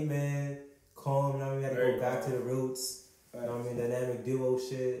 fine. man. Calm, now we gotta go back to the roots. You know what I mean? Dynamic duo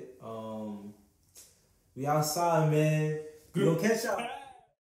shit. We outside, man. We gonna catch y'all.